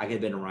training. I could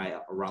have been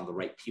around the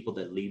right people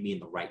that lead me in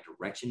the right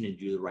direction and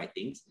do the right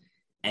things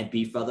and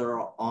be further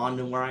on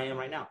than where I am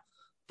right now.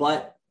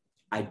 But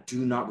I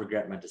do not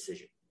regret my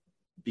decision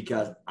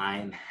because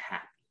I'm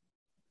happy.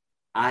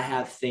 I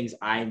have things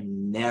I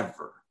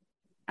never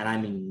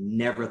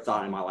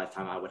thought in my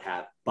lifetime I would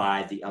have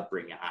by the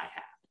upbringing I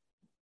had.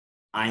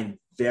 I'm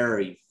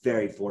very,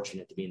 very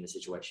fortunate to be in the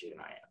situation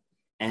I am,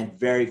 and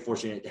very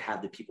fortunate to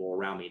have the people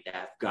around me that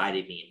have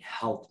guided me and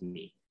helped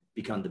me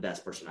become the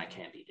best person I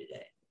can be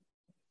today.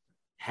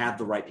 Have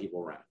the right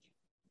people around you.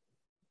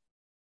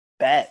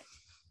 Bet.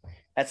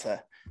 It's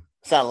a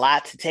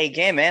lot to take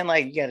in, man.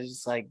 Like, you gotta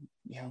just, like,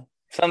 you know,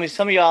 some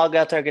of y'all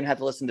out there are gonna have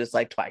to listen to this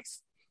like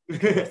twice.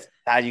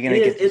 How you gonna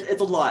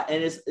it's a lot,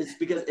 and it's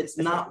because it's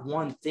not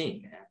one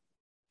thing, man.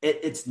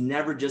 It's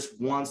never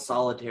just one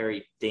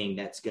solitary thing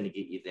that's gonna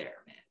get you there,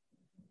 man.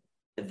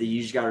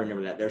 You just gotta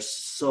remember that there's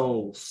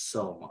so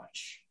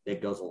much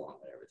that goes along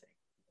with everything.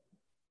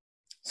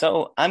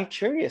 So I'm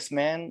curious,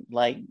 man.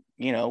 Like,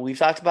 you know, we've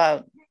talked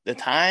about the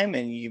time,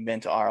 and you've been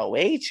to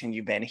ROH, and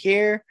you've been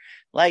here.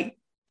 Like,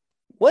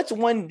 what's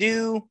one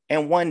do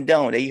and one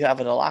don't that you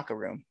have in the locker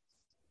room?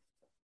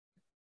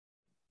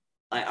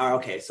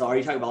 Okay, so are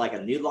you talking about like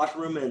a new locker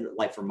room and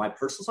like for my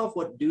personal self,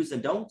 what do's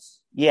and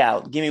don'ts? Yeah,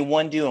 give me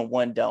one do and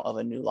one don't of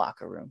a new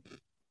locker room.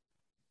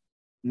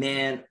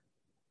 Man,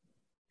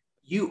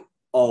 you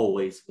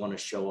always want to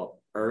show up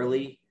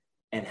early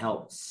and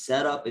help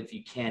set up if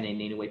you can in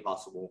any way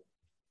possible.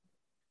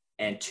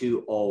 And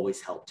two,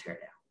 always help tear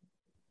down.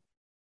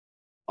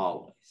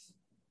 Always.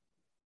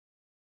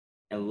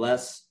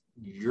 Unless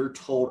you're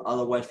told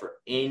otherwise for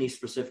any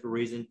specific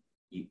reason,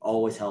 you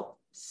always help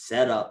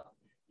set up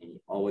and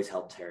you always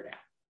help tear down.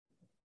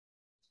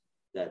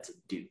 That's a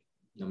do,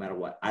 no matter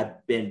what.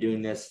 I've been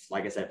doing this,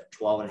 like I said, for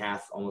 12 and a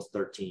half, almost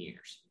 13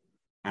 years.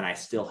 And I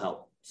still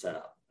help set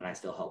up and I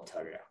still help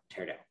tear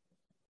down.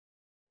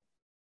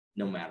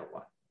 No matter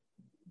what.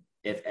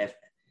 If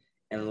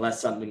unless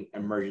something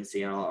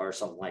emergency or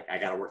something like I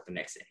got to work the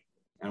next day.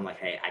 And I'm like,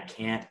 hey, I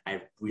can't.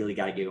 I really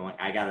got to get going.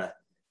 I got a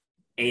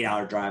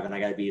 8-hour drive and I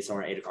got to be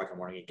somewhere at 8 o'clock in the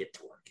morning and get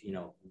to work. You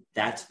know,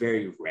 that's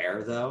very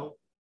rare though.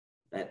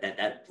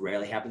 That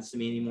rarely happens to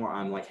me anymore.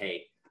 I'm like,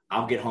 hey,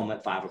 I'll get home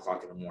at 5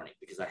 o'clock in the morning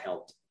because I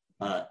helped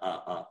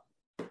a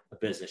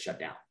business shut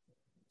down,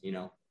 you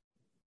know,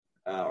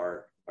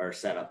 or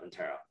set up and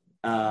tear up.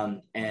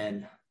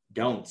 And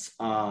don'ts,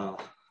 man.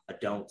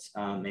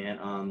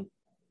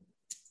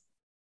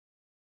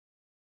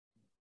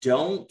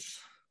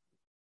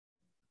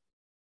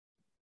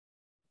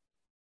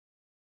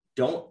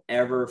 Don't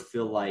ever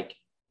feel like,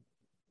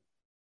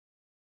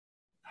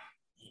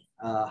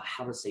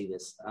 how to say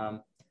this?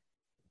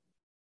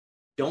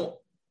 Don't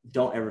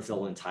ever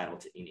feel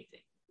entitled to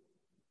anything.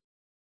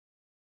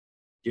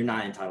 You're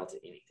not entitled to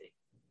anything.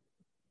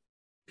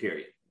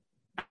 Period.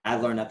 I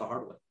learned that the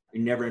hard way.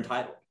 You're never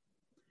entitled.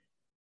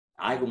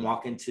 I can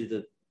walk into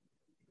the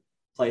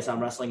place I'm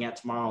wrestling at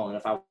tomorrow, and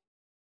if I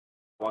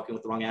walk in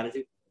with the wrong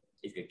attitude,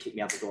 he's going to kick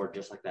me out the door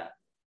just like that.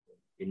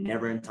 You're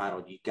never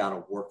entitled. You got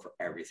to work for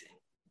everything.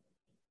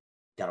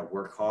 You got to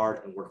work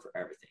hard and work for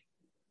everything.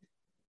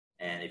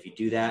 And if you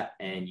do that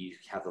and you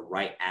have the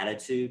right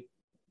attitude,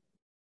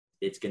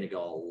 it's going to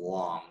go a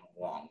long,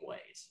 long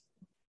ways.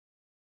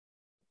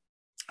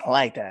 I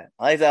like that.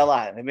 I like that a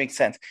lot. It makes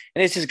sense.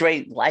 And it's just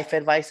great life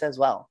advice as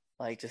well.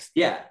 Like, just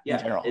yeah,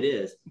 it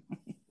is.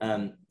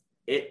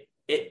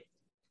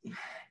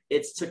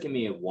 It's taken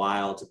me a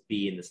while to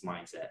be in this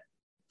mindset.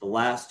 The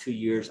last 2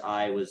 years,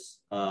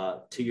 2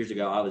 years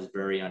ago, I was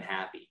very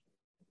unhappy.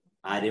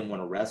 I didn't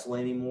want to wrestle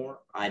anymore.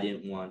 I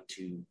didn't want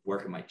to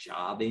work at my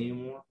job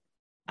anymore.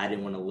 I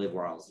didn't want to live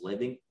where I was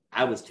living.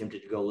 I was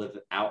tempted to go live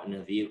out in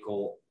a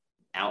vehicle,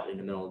 out in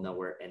the middle of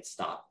nowhere, and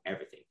stop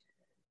everything.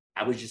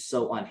 I was just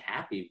so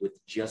unhappy with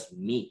just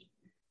me.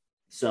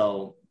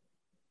 So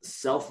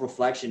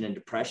self-reflection and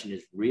depression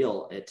is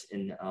real. It's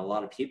in a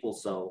lot of people.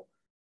 So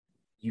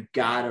you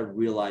got to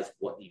realize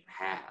what you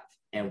have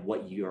and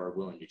what you are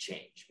willing to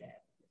change, man.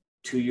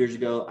 2 years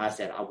ago, I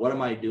said, what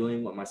am I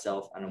doing with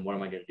myself? And what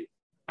am I going to do?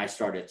 I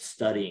started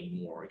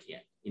studying more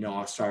again. You know,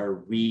 I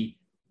started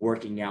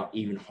working out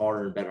even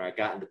harder and better. I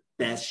got in the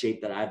best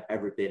shape that I've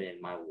ever been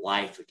in my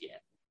life again.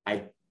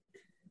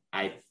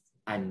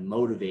 I'm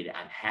motivated.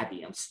 I'm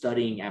happy. I'm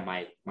studying at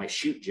my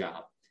shoot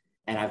job,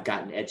 and I've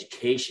gotten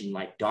education,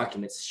 like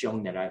documents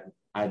showing that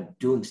I'm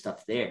doing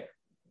stuff there.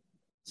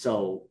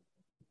 So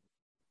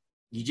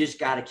you just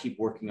got to keep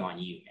working on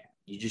you, man.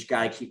 You just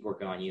got to keep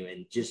working on you,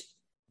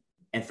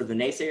 and for the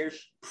naysayers,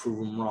 prove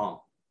them wrong.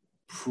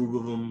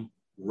 Prove them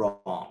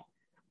wrong.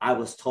 I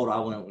was told I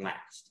wouldn't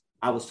last.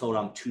 I was told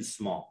I'm too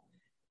small.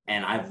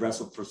 And I've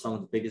wrestled for some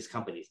of the biggest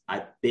companies.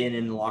 I've been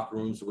in the locker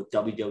rooms with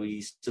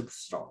WWE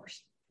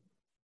superstars.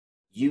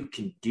 You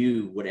can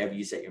do whatever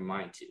you set your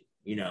mind to,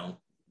 you know?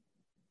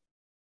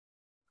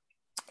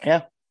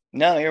 Yeah.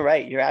 No, you're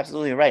right. You're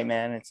absolutely right,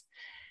 man. It's,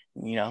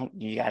 you know,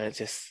 you got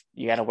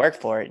to work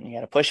for it and you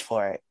got to push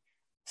for it.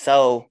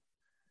 So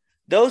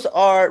those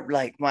are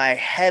like my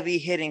heavy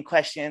hitting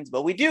questions,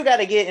 but we do got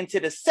to get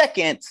into the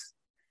second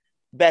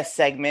best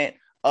segment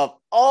of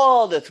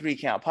all the 3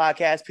 Count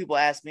podcasts. People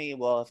ask me,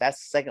 well, if that's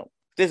the second,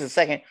 this is the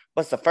second,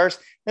 what's the first?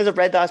 There's a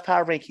Red Dogs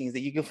Power Rankings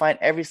that you can find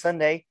every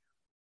Sunday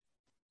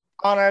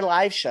on our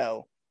live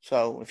show.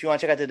 So if you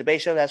want to check out the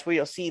debate show, that's where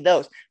you'll see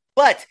those.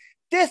 But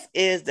this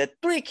is the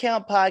 3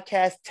 Count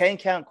podcast, 10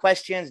 count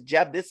questions.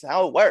 Jeb, this is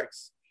how it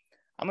works.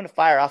 I'm going to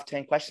fire off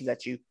 10 questions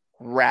at you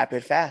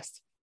rapid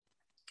fast.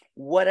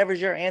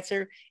 Whatever's your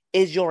answer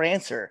is your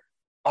answer.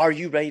 Are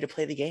you ready to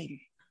play the game?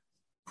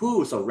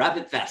 Ooh, so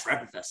rapid fast. So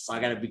I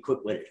got to be quick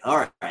with it. All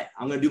right.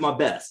 I'm going to do my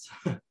best.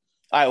 All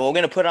right. Well, we're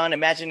going to put on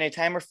imaginary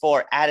timer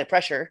for added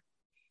pressure.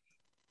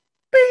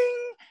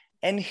 Bing!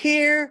 And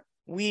here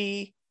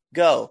we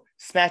go.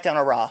 SmackDown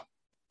or Raw?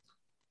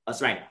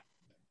 SmackDown.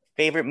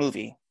 Favorite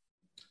movie?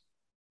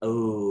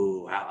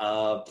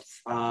 Oh,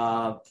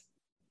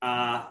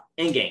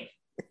 Endgame.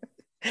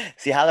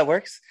 See how that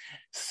works?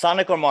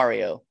 Sonic or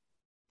Mario?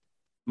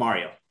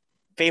 Mario.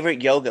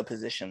 Favorite yoga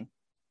position?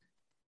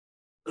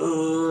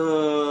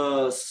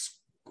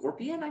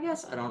 Scorpion, I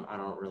guess. I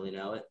don't really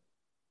know it.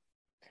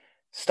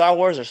 Star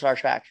Wars or Star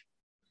Trek?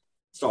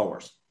 Star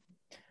Wars.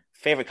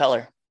 Favorite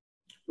color?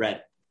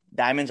 Red.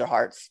 Diamonds or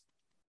hearts?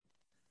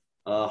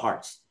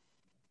 Hearts.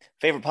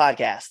 Favorite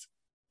podcast?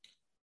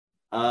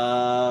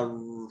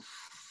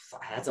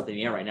 That's up in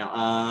the air right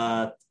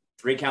now.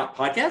 3 Count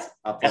Podcast.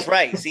 That's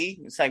right. See,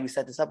 it's like we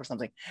set this up or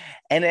something.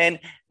 And then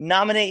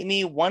nominate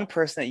me one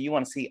person that you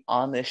want to see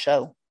on this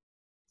show.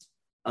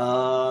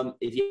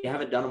 If you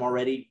haven't done them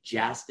already,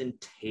 Justin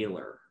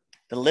Taylor.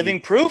 The Living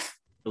Proof?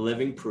 The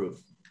Living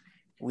Proof.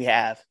 We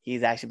have.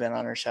 He's actually been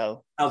on our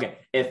show. Okay.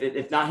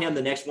 If not him,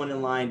 the next one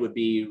in line would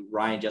be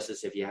Ryan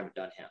Justice if you haven't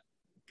done him.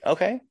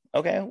 Okay.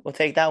 We'll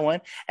take that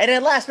one. And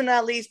then last but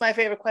not least, my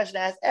favorite question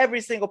to ask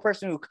every single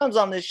person who comes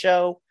on this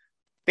show,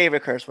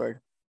 favorite curse word?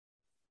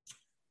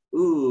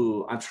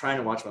 Ooh, I'm trying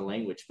to watch my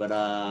language, but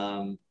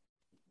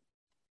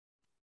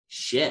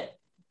shit.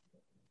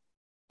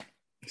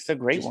 It's a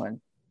great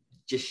one.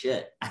 Just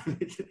shit.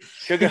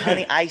 Sugar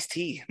honey iced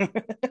tea.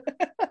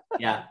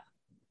 Yeah.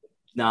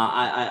 No,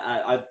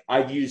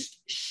 I've used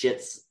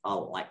shits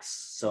like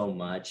so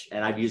much,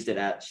 and I've used it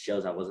at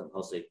shows I wasn't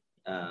supposed to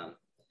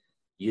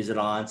use it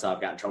on, so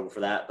I've gotten in trouble for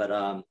that.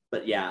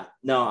 But yeah,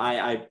 no,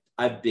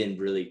 I've been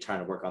really trying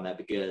to work on that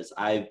because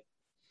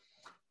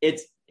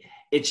it's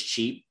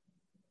cheap.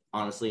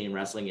 Honestly, in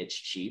wrestling, it's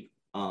cheap.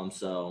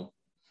 So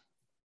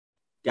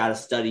got to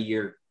study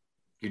your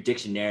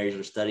dictionaries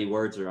or study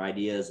words or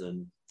ideas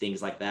and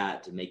things like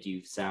that to make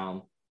you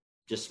sound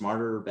just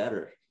smarter or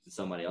better than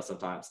somebody else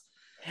sometimes.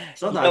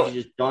 Sometimes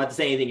you just don't have to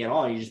say anything at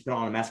all. You just put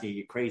on a mask and you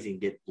get crazy and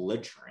get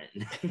belligerent.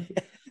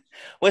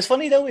 What's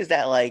funny though is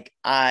that like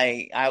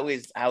I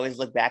always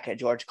look back at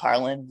George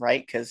Carlin,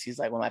 right? Because he's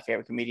like one of my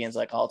favorite comedians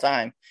like all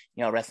time.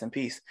 Rest in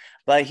peace.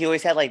 But he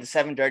always had like the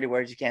 7 dirty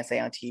words you can't say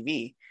on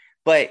TV.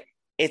 But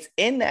it's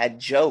in that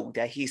joke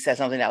that he said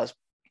something that was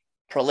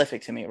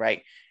prolific to me,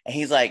 right? And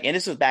he's like, and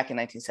this was back in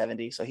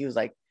 1970. So he was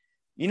like,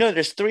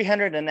 there's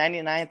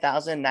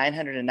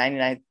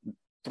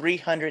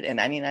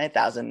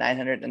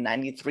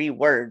 399,993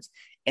 words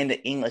in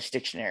the English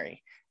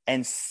dictionary,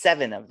 and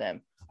 7 of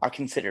them are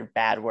considered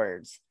bad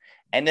words.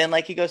 And then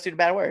like he goes through the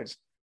bad words.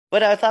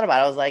 But I thought about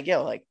it, I was like,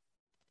 like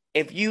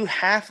if you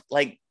have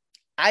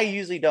I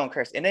usually don't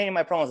curse. In any of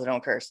my promos, I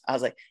don't curse. I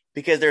was like,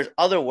 because there's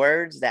other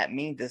words that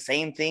mean the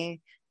same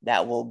thing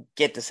that will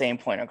get the same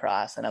point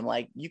across. And I'm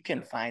like, you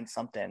can find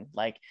something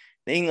like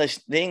the English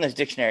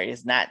dictionary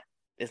is not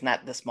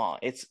this small.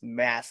 It's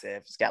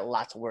massive. It's got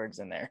lots of words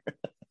in there.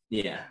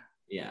 Yeah.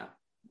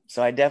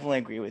 So I definitely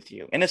agree with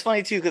you. And it's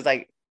funny too, because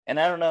and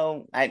I don't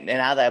know, and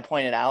now that I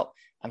pointed out,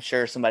 I'm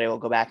sure somebody will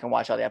go back and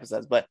watch all the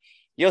episodes, but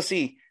you'll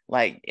see,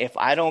 like, if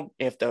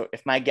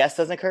my guest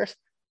doesn't curse,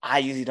 I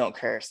usually don't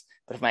curse.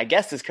 But if my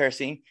guest is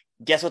cursing,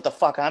 guess what the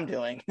fuck I'm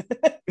doing?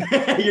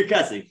 You're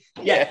cussing.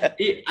 Yeah.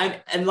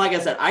 And like I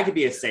said, I could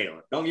be a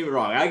sailor. Don't get me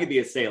wrong. I could be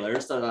a sailor.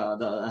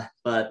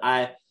 But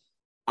I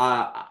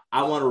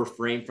want to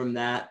refrain from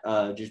that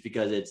just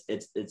because it's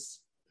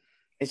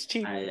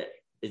cheap.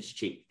 It's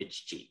cheap.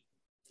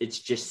 It's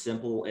just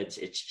simple.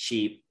 It's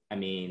cheap. I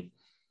mean,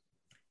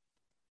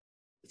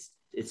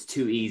 it's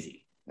too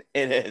easy.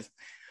 It is.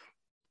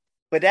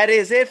 But that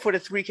is it for the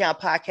 3 Count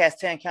Podcast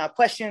 10 Count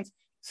questions.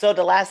 So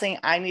the last thing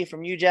I need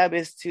from you, Jeb,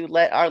 is to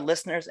let our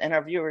listeners and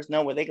our viewers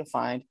know where they can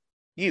find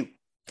you.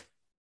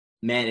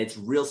 Man, it's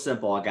real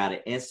simple. I got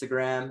an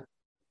Instagram,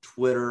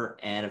 Twitter,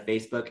 and a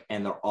Facebook,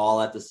 and they're all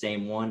at the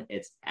same one.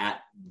 It's at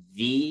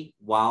the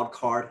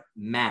Wildcard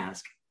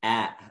Mask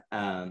at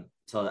that.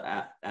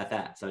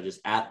 So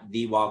just at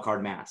the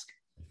Wildcard Mask.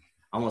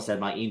 I almost said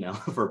my email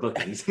for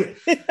bookings.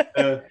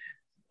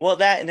 Well,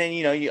 that, and then,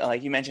 you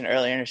like you mentioned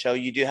earlier in the show,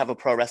 you do have a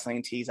pro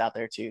wrestling tees out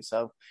there too.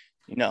 So,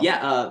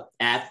 Yeah,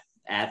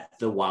 at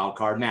the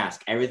Wildcard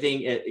Mask.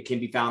 Everything it can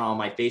be found on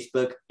my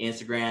Facebook,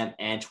 Instagram,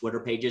 and Twitter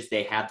pages.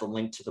 They have the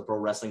link to the Pro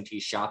Wrestling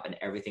Tees shop and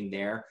everything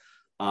there.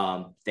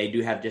 They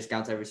do have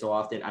discounts every so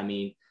often. I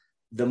mean,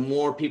 the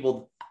more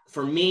people,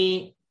 for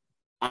me,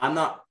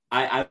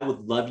 I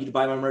would love you to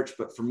buy my merch,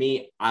 but for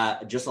me,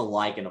 just a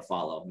like and a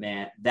follow,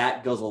 man,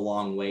 that goes a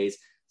long ways.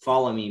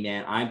 Follow me,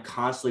 man. I'm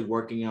constantly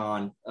working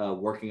on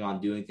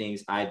doing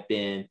things. I've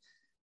been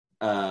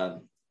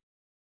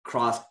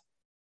across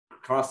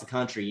the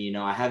country.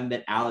 I haven't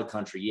been out of the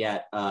country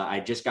yet.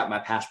 I just got my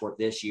passport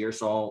this year,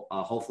 so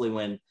hopefully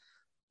when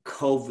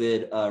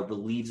COVID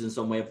relieves in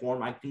some way or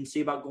form, I can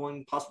see about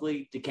going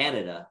possibly to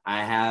Canada.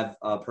 I have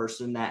a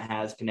person that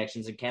has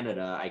connections in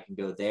Canada. I can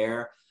go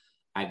there.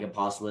 I can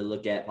possibly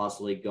look at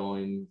possibly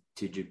going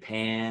to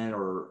Japan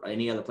or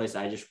any other place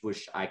I just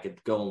wish I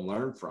could go and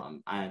learn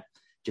from.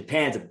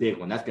 Japan's a big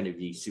one. That's going to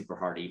be super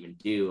hard to even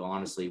do,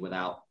 honestly,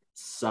 without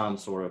some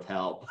sort of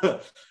help.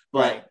 But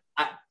right.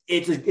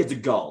 It's a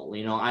goal.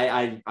 You know,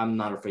 I'm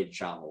not afraid to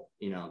travel.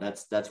 You know,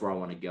 that's where I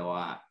want to go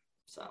at.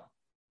 So.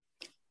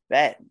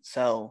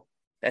 So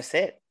that's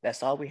it.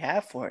 That's all we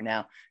have for it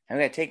now. I'm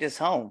going to take this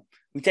home.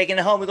 We're taking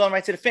it home. We're going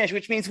right to the finish,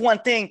 which means one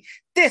thing.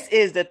 This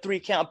is the 3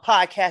 Count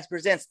Podcast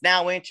presents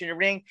Now Entering the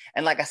Ring.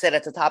 And like I said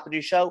at the top of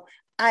the show,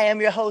 I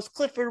am your host,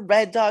 Clifford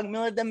Red Dog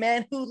Miller, the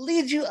man who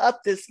leads you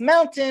up this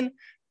mountain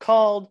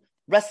called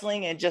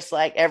wrestling. And just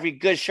like every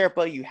good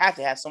Sherpa, you have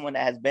to have someone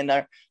that has been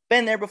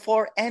there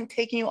before and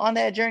taking you on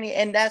that journey.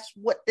 And that's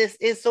what this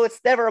is. So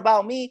it's never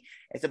about me.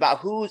 It's about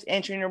who's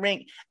entering the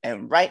ring.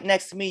 And right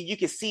next to me, you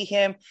can see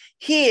him.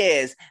 He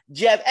is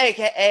Jeb,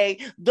 a.k.a.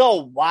 the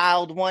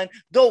Wild One,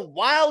 the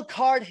Wild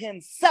Card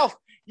himself.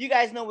 You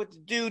guys know what to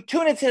do.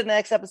 Tune into the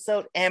next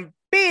episode and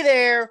be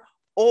there,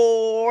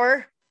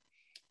 or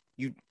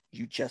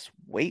you just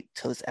wait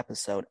till this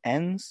episode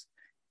ends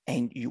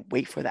and you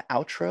wait for the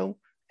outro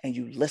and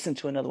you listen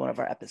to another one of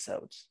our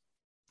episodes.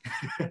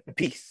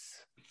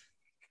 Peace.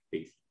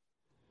 Peace.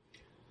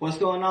 What's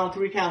going on,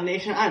 3 Count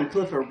Nation? I'm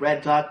Clifford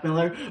Red Dog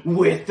Miller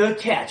with the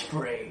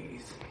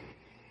catchphrase.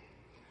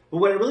 But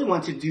what I really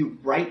want to do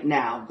right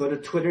now, go to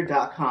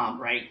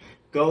twitter.com, right?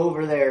 Go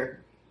over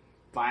there,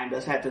 find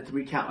us at the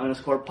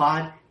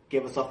 3count_pod,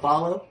 give us a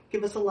follow,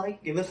 give us a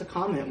like, give us a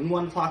comment. We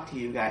want to talk to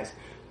you guys.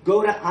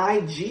 Go to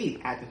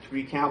IG at the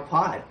 3 Count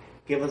Pod.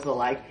 Give us a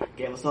like,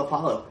 give us a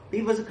follow,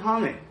 leave us a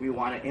comment. We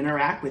want to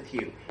interact with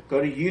you.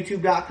 Go to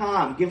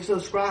youtube.com, give a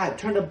subscribe,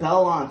 turn the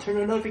bell on, turn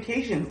the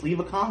notifications, leave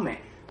a comment.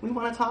 We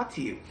want to talk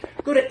to you.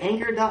 Go to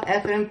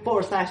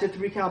anchor.fm/the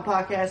 3 Count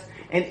Podcast,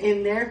 and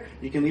in there,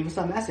 you can leave us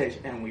a message,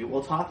 and we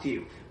will talk to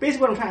you.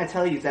 Basically, what I'm trying to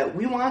tell you is that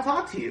we want to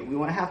talk to you. We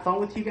want to have fun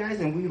with you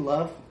guys, and we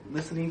love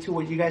listening to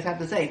what you guys have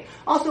to say.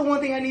 Also, one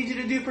thing I need you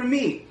to do for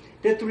me,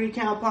 the 3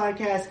 Count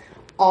Podcast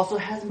also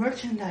has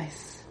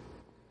merchandise.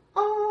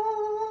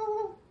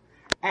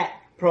 At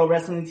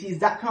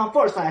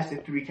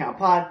ProWrestlingTees.com/the 3 Count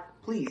Pod.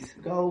 Please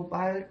go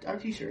buy our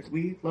t-shirts.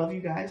 We love you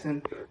guys,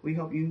 and we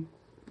hope you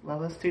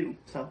love us too.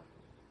 So,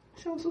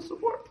 show us some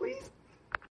support, please.